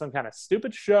they're having some kind of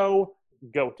stupid show,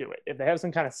 go do it. If they have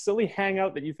some kind of silly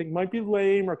hangout that you think might be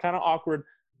lame or kind of awkward,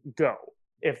 go.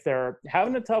 If they're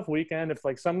having a tough weekend, if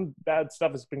like some bad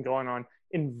stuff has been going on,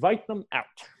 invite them out.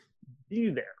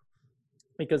 Be there.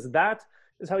 Because that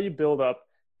is how you build up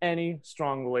any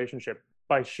strong relationship,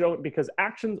 because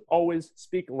actions always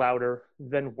speak louder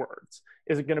than words.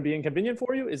 Is it going to be inconvenient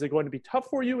for you? Is it going to be tough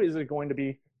for you? Is it going to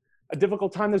be a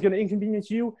difficult time that's going to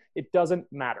inconvenience you? It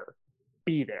doesn't matter.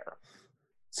 Be there.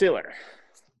 See you later.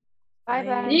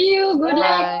 Bye. See you. Good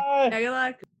luck. Bye. Good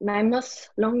luck. My most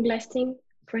long-lasting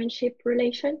friendship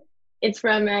relation, it's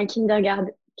from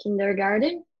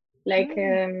kindergarten. Like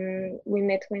we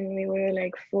met when we were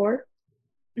like 4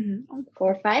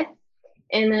 or 5,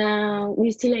 and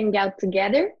we still hang out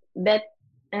together. But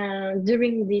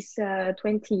during these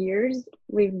 20 years,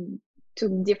 we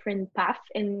took different paths,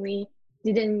 and we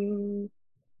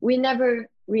never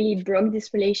really broke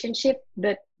this relationship.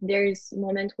 But there's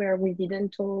moments where we didn't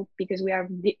talk because we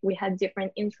had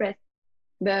different interests,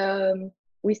 but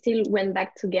we still went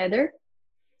back together.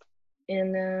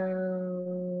 And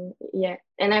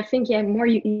and I think more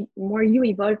you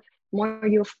evolve, more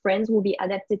your friends will be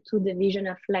adapted to the vision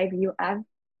of life you have.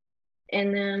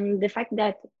 And the fact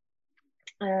that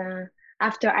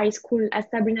after high school, as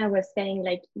Sabrina was saying,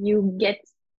 like you get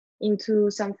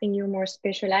into something you're more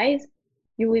specialized,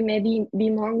 you will maybe be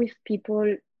more with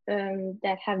people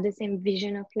that have the same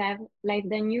vision of life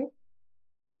than you.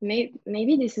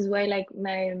 Maybe this is why, like,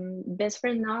 my best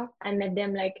friend now, I met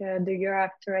them like the year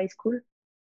after high school.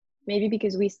 Maybe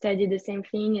because we studied the same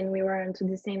thing and we were into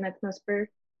the same atmosphere.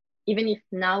 Even if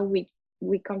now we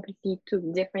completely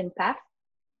took different paths,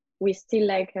 we still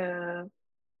like the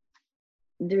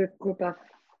group of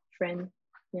friends.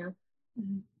 Yeah.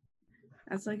 Mm-hmm.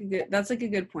 That's like a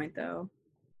good point though.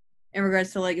 In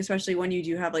regards to, like, especially when you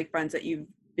do have like friends that you've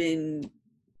been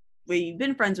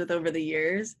friends with over the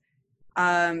years,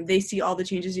 they see all the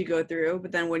changes you go through,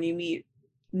 but then when you meet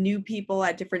new people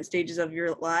at different stages of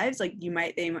your lives, like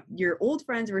your old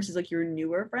friends versus like your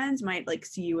newer friends might like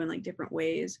see you in like different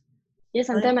ways. Yeah,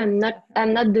 sometimes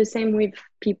I'm not the same with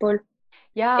people.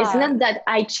 Yeah. It's not that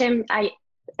I change, I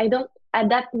don't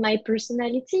adapt my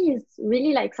personality. It's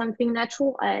really like something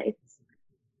natural.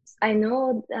 I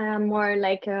know more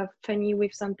like funny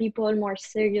with some people, more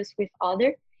serious with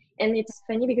others. And it's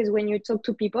funny because when you talk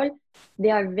to people, they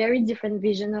are very different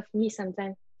vision of me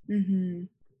sometimes. Mm-hmm.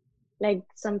 Like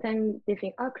sometimes they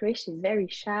think, oh, Chloe, she's very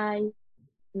shy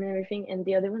and everything. And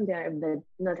the other one, they are, but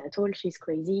not at all, she's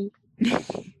crazy.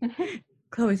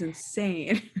 Chloe's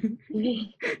insane.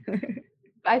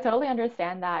 I totally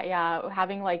understand that. Yeah,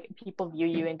 having like people view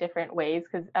you in different ways,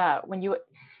 because when you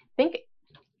think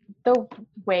the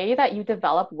way that you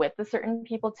develop with the certain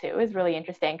people too is really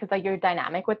interesting, because like your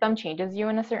dynamic with them changes you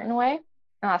in a certain way,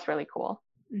 and that's really cool.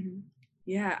 Mm-hmm.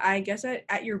 Yeah, I guess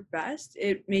at your best,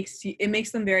 it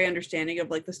makes them very understanding of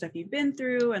like the stuff you've been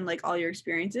through and like all your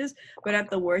experiences. But at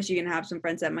the worst, you can have some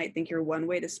friends that might think you're one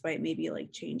way despite maybe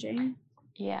like changing.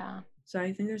 Yeah. So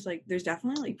I think there's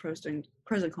definitely like pros and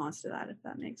cons to that, if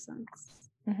that makes sense.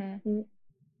 Mm-hmm.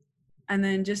 And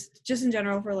then just in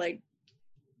general for like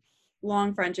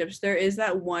long friendships, there is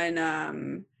that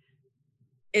one.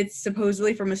 It's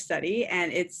supposedly from a study,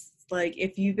 and it's like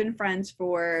if you've been friends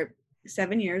for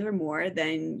 7 years or more,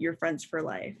 then you're friends for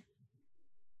life.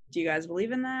 Do you guys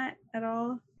believe in that at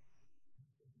all?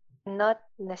 Not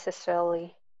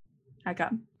necessarily, How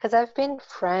come? because I've been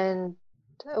friend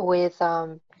with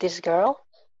this girl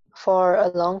for a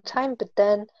long time, but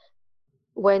then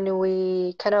when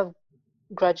we kind of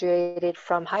graduated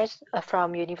from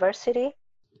from university,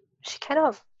 she kind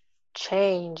of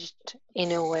changed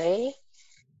in a way,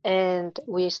 and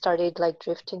we started like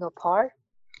drifting apart,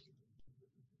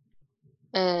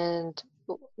 and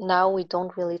now we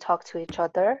don't really talk to each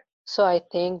other. So I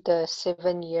think the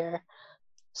 7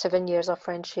 years of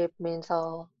friendship means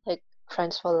like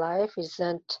friends for life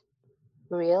isn't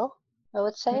real, I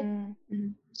would say.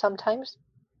 Mhm. Sometimes.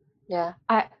 Yeah.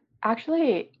 I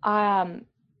actually,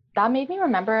 that made me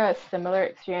remember a similar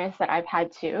experience that I've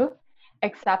had too,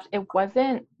 except it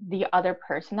wasn't the other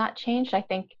person that changed. I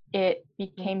think it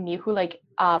became me who like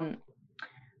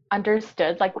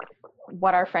understood like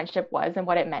what our friendship was and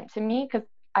what it meant to me, because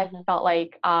I felt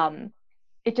like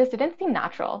it just didn't seem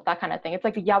natural, that kind of thing. It's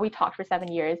like, yeah, we talked for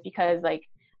 7 years because like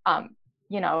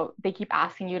they keep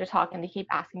asking you to talk and they keep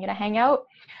asking you to hang out,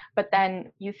 but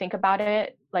then you think about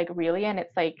it like really, and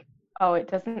it's like, oh, it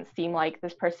doesn't seem like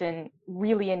this person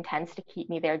really intends to keep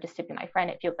me there just to be my friend.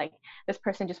 It feels like this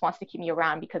person just wants to keep me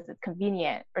around because it's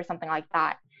convenient or something like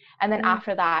that. And then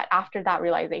after that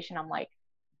realization, I'm like,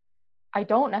 I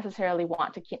don't necessarily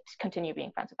want to continue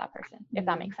being friends with that person, if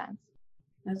that makes sense.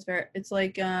 That's fair. It's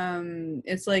like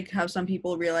how some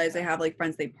people realize they have like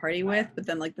friends they party with, but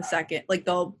then like the second like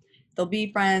they'll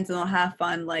be friends and they'll have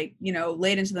fun like,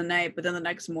 late into the night, but then the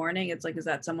next morning it's like, is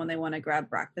that someone they want to grab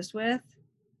breakfast with?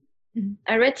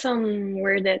 I read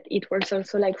somewhere that it works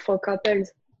also like for couples.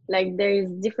 Like there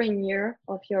is different year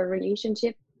of your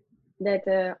relationship that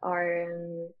are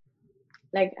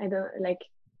like I don't like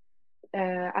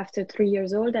after 3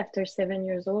 years old, after 7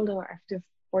 years old, or after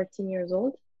 14 years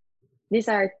old. These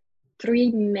are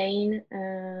three main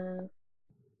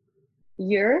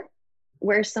year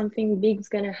where something big is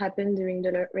gonna happen during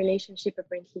the relationship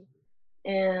apparently.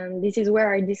 And this is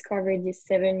where I discovered this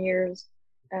 7 years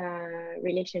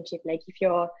relationship. Like if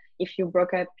you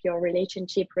broke up your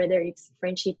relationship, whether it's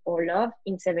friendship or love,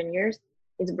 in 7 years,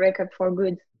 it's break up for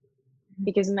good.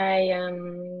 Because my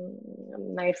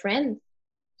friend,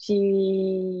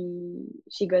 she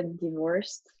got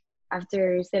divorced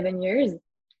after 7 years,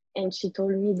 and she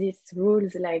told me these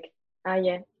rules like,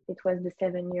 yeah, it was the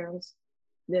 7 years.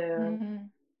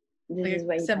 This Like is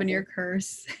why a it 7-year happened.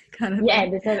 curse kind of Yeah,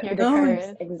 thing. the Oh,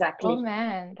 curse, exactly. Oh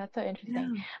man, that's so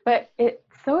interesting. Yeah. But it's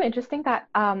so interesting that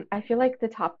I feel like the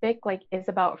topic like is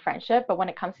about friendship, but when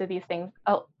it comes to these things,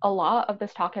 a lot of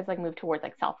this talk has like moved towards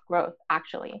like self-growth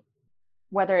actually,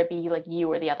 whether it be like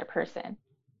you or the other person,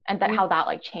 and that how that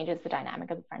like changes the dynamic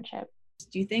of the friendship.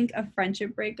 Do you think a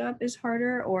friendship breakup is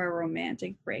harder or a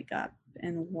romantic breakup,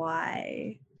 and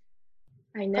why?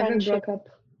 I never Friendship. broke up,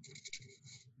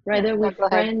 rather with Go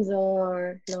ahead. friends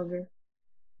or lover.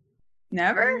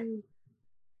 Never?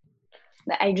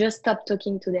 I just stopped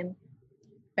talking to them.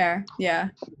 Fair. Yeah.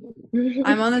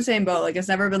 I'm on the same boat. Like it's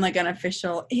never been like an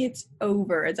official it's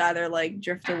over. It's either like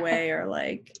drift away or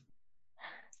like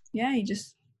you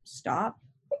just stop.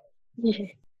 Yeah.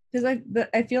 Because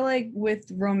I feel like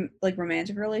with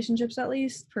romantic relationships, at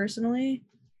least personally,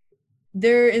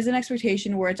 there is an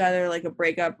expectation where it's either like a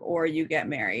breakup or you get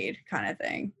married kind of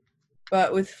thing.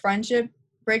 But with friendship,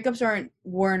 breakups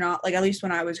were not like, at least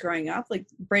when I was growing up, like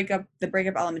the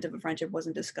breakup element of a friendship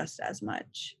wasn't discussed as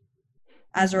much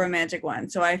as a romantic one.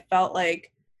 So I felt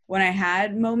like when I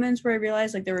had moments where I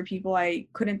realized like there were people I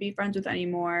couldn't be friends with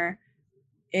anymore,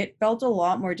 it felt a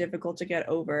lot more difficult to get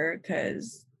over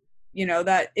because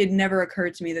that it never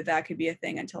occurred to me that could be a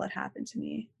thing until it happened to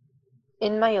me.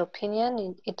 In my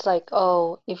opinion, it's like,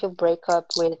 oh, if you break up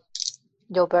with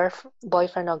your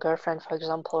boyfriend or girlfriend, for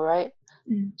example, right?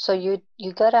 So you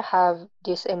gotta have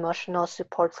this emotional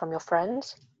support from your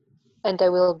friends, and they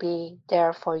will be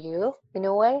there for you in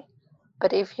a way.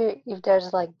 But if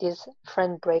there's like this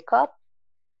friend breakup,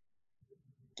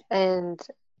 and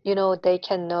they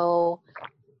can know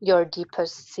your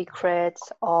deepest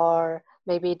secrets, or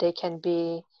maybe they can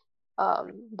be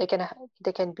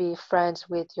they can be friends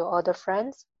with your other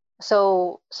friends.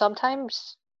 So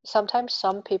sometimes sometimes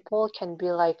some people can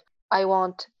be like, I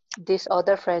want this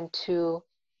other friend to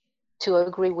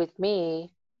agree with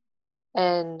me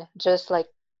and just like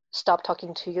stop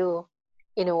talking to you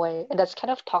in a way. And that's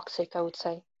kind of toxic, I would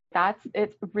say.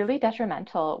 It's really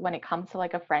detrimental when it comes to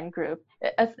like a friend group.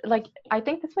 Like I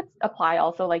think this would apply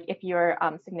also like if your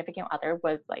significant other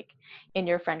was like in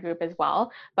your friend group as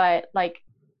well. But like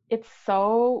it's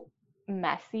so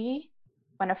messy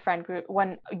when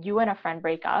you and a friend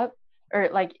break up or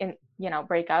like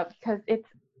break up because it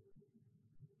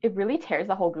really tears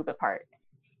the whole group apart.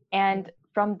 And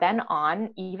from then on,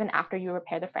 even after you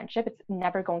repair the friendship, it's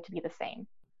never going to be the same.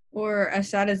 Or as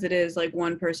sad as it is, like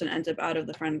one person ends up out of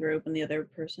the friend group and the other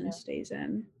person Yeah. stays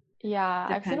in. Yeah,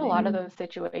 I've seen a lot of Depending. those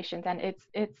situations, and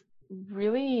it's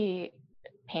really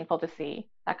painful to see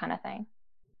that kind of thing.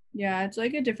 Yeah, it's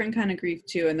like a different kind of grief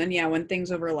too. And then yeah, when things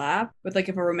overlap, but like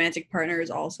if a romantic partner is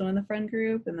also in the friend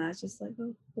group, and that's just like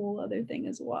a whole other thing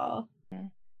as well.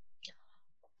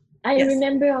 I Yes.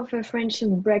 remember of a friendship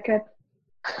breakup,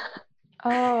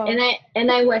 Oh, and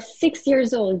I was 6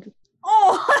 years old.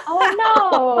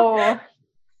 oh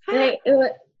no! Like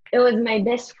it was my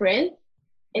best friend,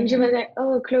 and she was like,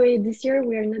 "Oh, Chloe, this year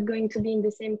we are not going to be in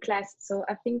the same class, so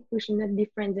I think we should not be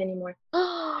friends anymore."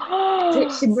 So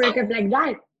she broke up like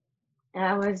that, and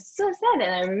I was so sad.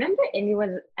 And I remember,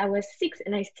 and I was 6,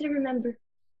 and I still remember.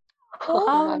 Oh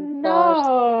my gosh.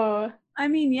 no! I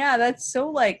mean, yeah, that's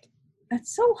so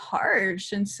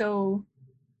harsh and so.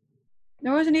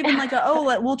 There wasn't even like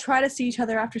we'll try to see each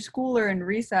other after school or in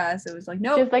recess. It was like,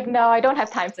 nope. She's like, no, I don't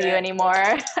have time for you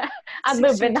anymore. I'm 6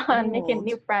 moving years on, making old.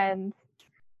 new friends.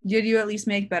 Did you at least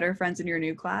make better friends in your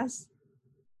new class?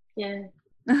 Yeah,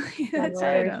 That's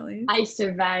Lord. good, at least. I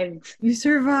survived. You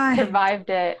survived.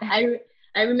 Survived it. I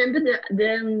remember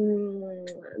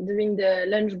during the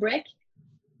lunch break,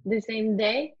 the same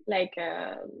day, like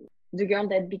the girl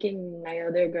that became my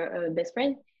other best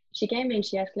friend, she came and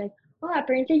she asked like, "Oh,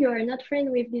 apparently you are not friend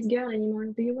with this girl anymore.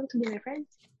 Do you want to be my friend?"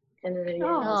 And then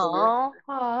yeah, it was over. Aw.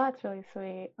 Oh, that's really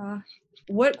sweet.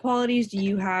 What qualities do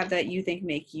you have that you think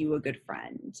make you a good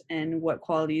friend, and what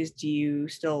qualities do you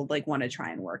still like want to try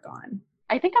and work on?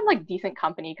 I think I'm like decent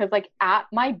company because like at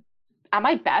my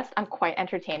best, I'm quite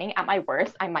entertaining. At my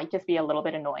worst, I might just be a little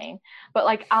bit annoying. But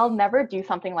like I'll never do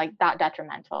something like that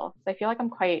detrimental. So I feel like I'm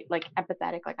quite like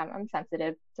empathetic. Like I'm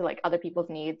sensitive to like other people's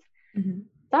needs. Mm-hmm.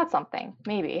 That's something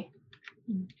maybe.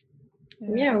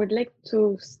 Yeah, I would like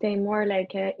to stay more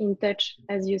like in touch,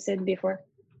 as you said before,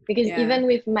 because Yeah. even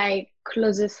with my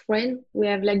closest friend, we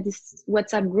have like this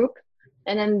WhatsApp group,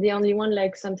 and I'm the only one.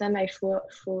 Like sometimes I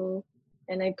show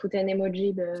and I put an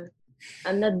emoji, but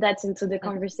I'm not that into the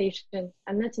conversation.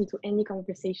 I'm not into any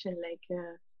conversation. Like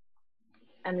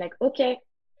I'm like, okay,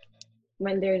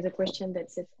 when there is a question,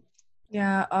 that's it.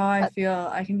 Yeah, I feel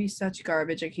I can be such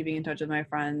garbage at keeping in touch with my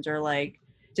friends, or like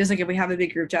just like if we have a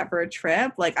big group chat for a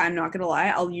trip, like I'm not gonna lie,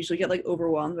 I'll usually get like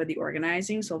overwhelmed by the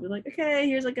organizing. So I'll be like, okay,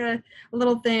 here's like a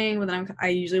little thing, but then I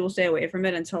usually will stay away from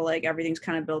it until like everything's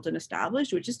kind of built and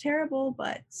established, which is terrible,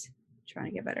 but trying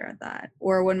to get better at that.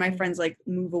 Or when my friends like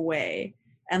move away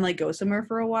and like go somewhere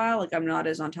for a while, like I'm not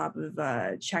as on top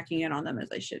of checking in on them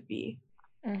as I should be.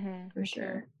 For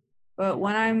sure. But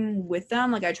when I'm with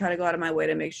them, like I try to go out of my way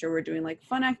to make sure we're doing like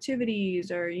fun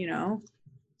activities or,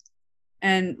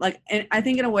 and like, and I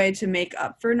think in a way to make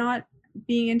up for not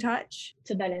being in touch.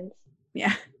 To balance.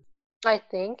 Yeah. I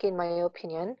think, in my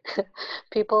opinion,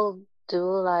 people do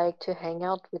like to hang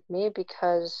out with me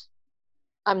because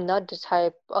I'm not the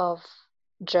type of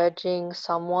judging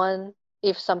someone.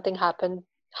 If something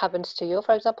happens to you,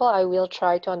 for example, I will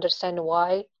try to understand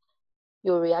why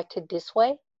you reacted this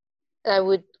way. I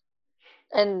would,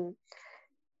 and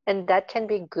and that can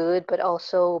be good, but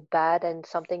also bad, and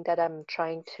something that I'm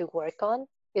trying to work on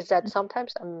is that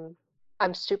sometimes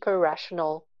I'm super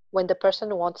rational when the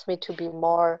person wants me to be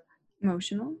more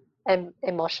Emotional.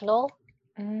 emotional,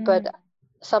 but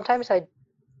sometimes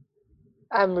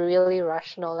I'm really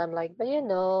rational. I'm like, but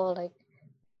like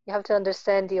you have to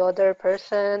understand the other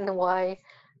person, why,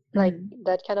 like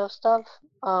that kind of stuff.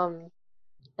 And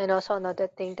also another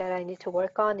thing that I need to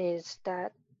work on is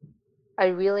that I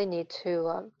really need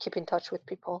to keep in touch with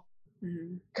people.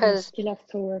 Because still have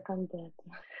to work on that.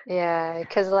 Yeah,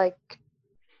 because like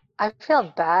I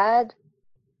feel bad,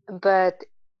 but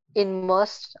in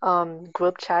most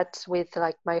group chats with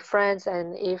like my friends,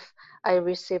 and if I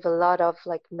receive a lot of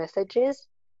like messages,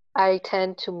 I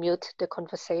tend to mute the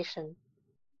conversation.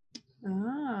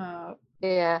 Oh.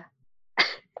 Yeah.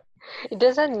 It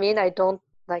doesn't mean I don't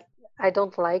like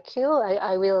you.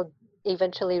 I will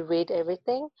eventually read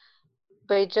everything,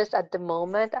 but it just at the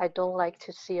moment I don't like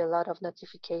to see a lot of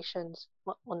notifications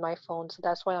on my phone, so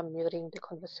that's why I'm muting the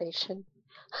conversation.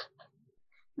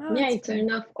 Oh, Yeah, I that's fun.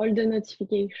 turn off all the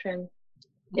notification,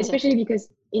 Mhm. especially because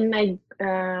in my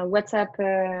WhatsApp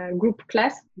group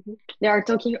class, Mhm. they are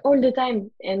talking all the time,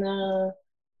 and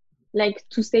like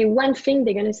to say one thing,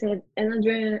 they're gonna say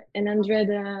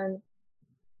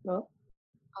well,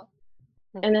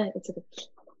 and it's okay.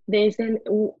 They send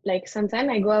like sometime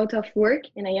I go out of work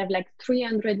and I have like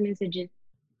 300 messages,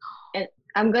 and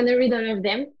I'm gonna read all of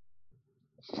them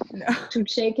No. to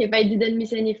check if I didn't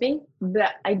miss anything,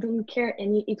 but I don't care.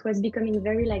 And it was becoming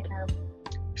very like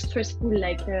stressful,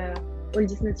 like all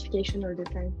this notification all the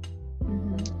time.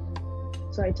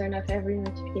 Mhm. So I turn off every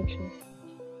notification.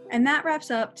 And that wraps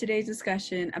up today's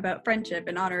discussion about friendship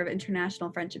in honor of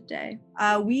International Friendship Day.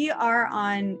 We are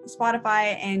on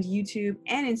Spotify and YouTube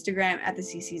and Instagram at the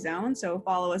CC Zone, so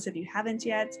follow us if you haven't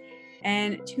yet.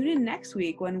 And tune in next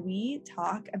week when we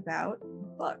talk about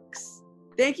books.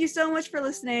 Thank you so much for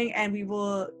listening, and we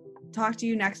will talk to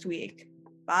you next week.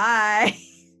 Bye.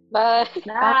 Bye.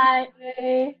 Bye.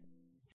 Bye.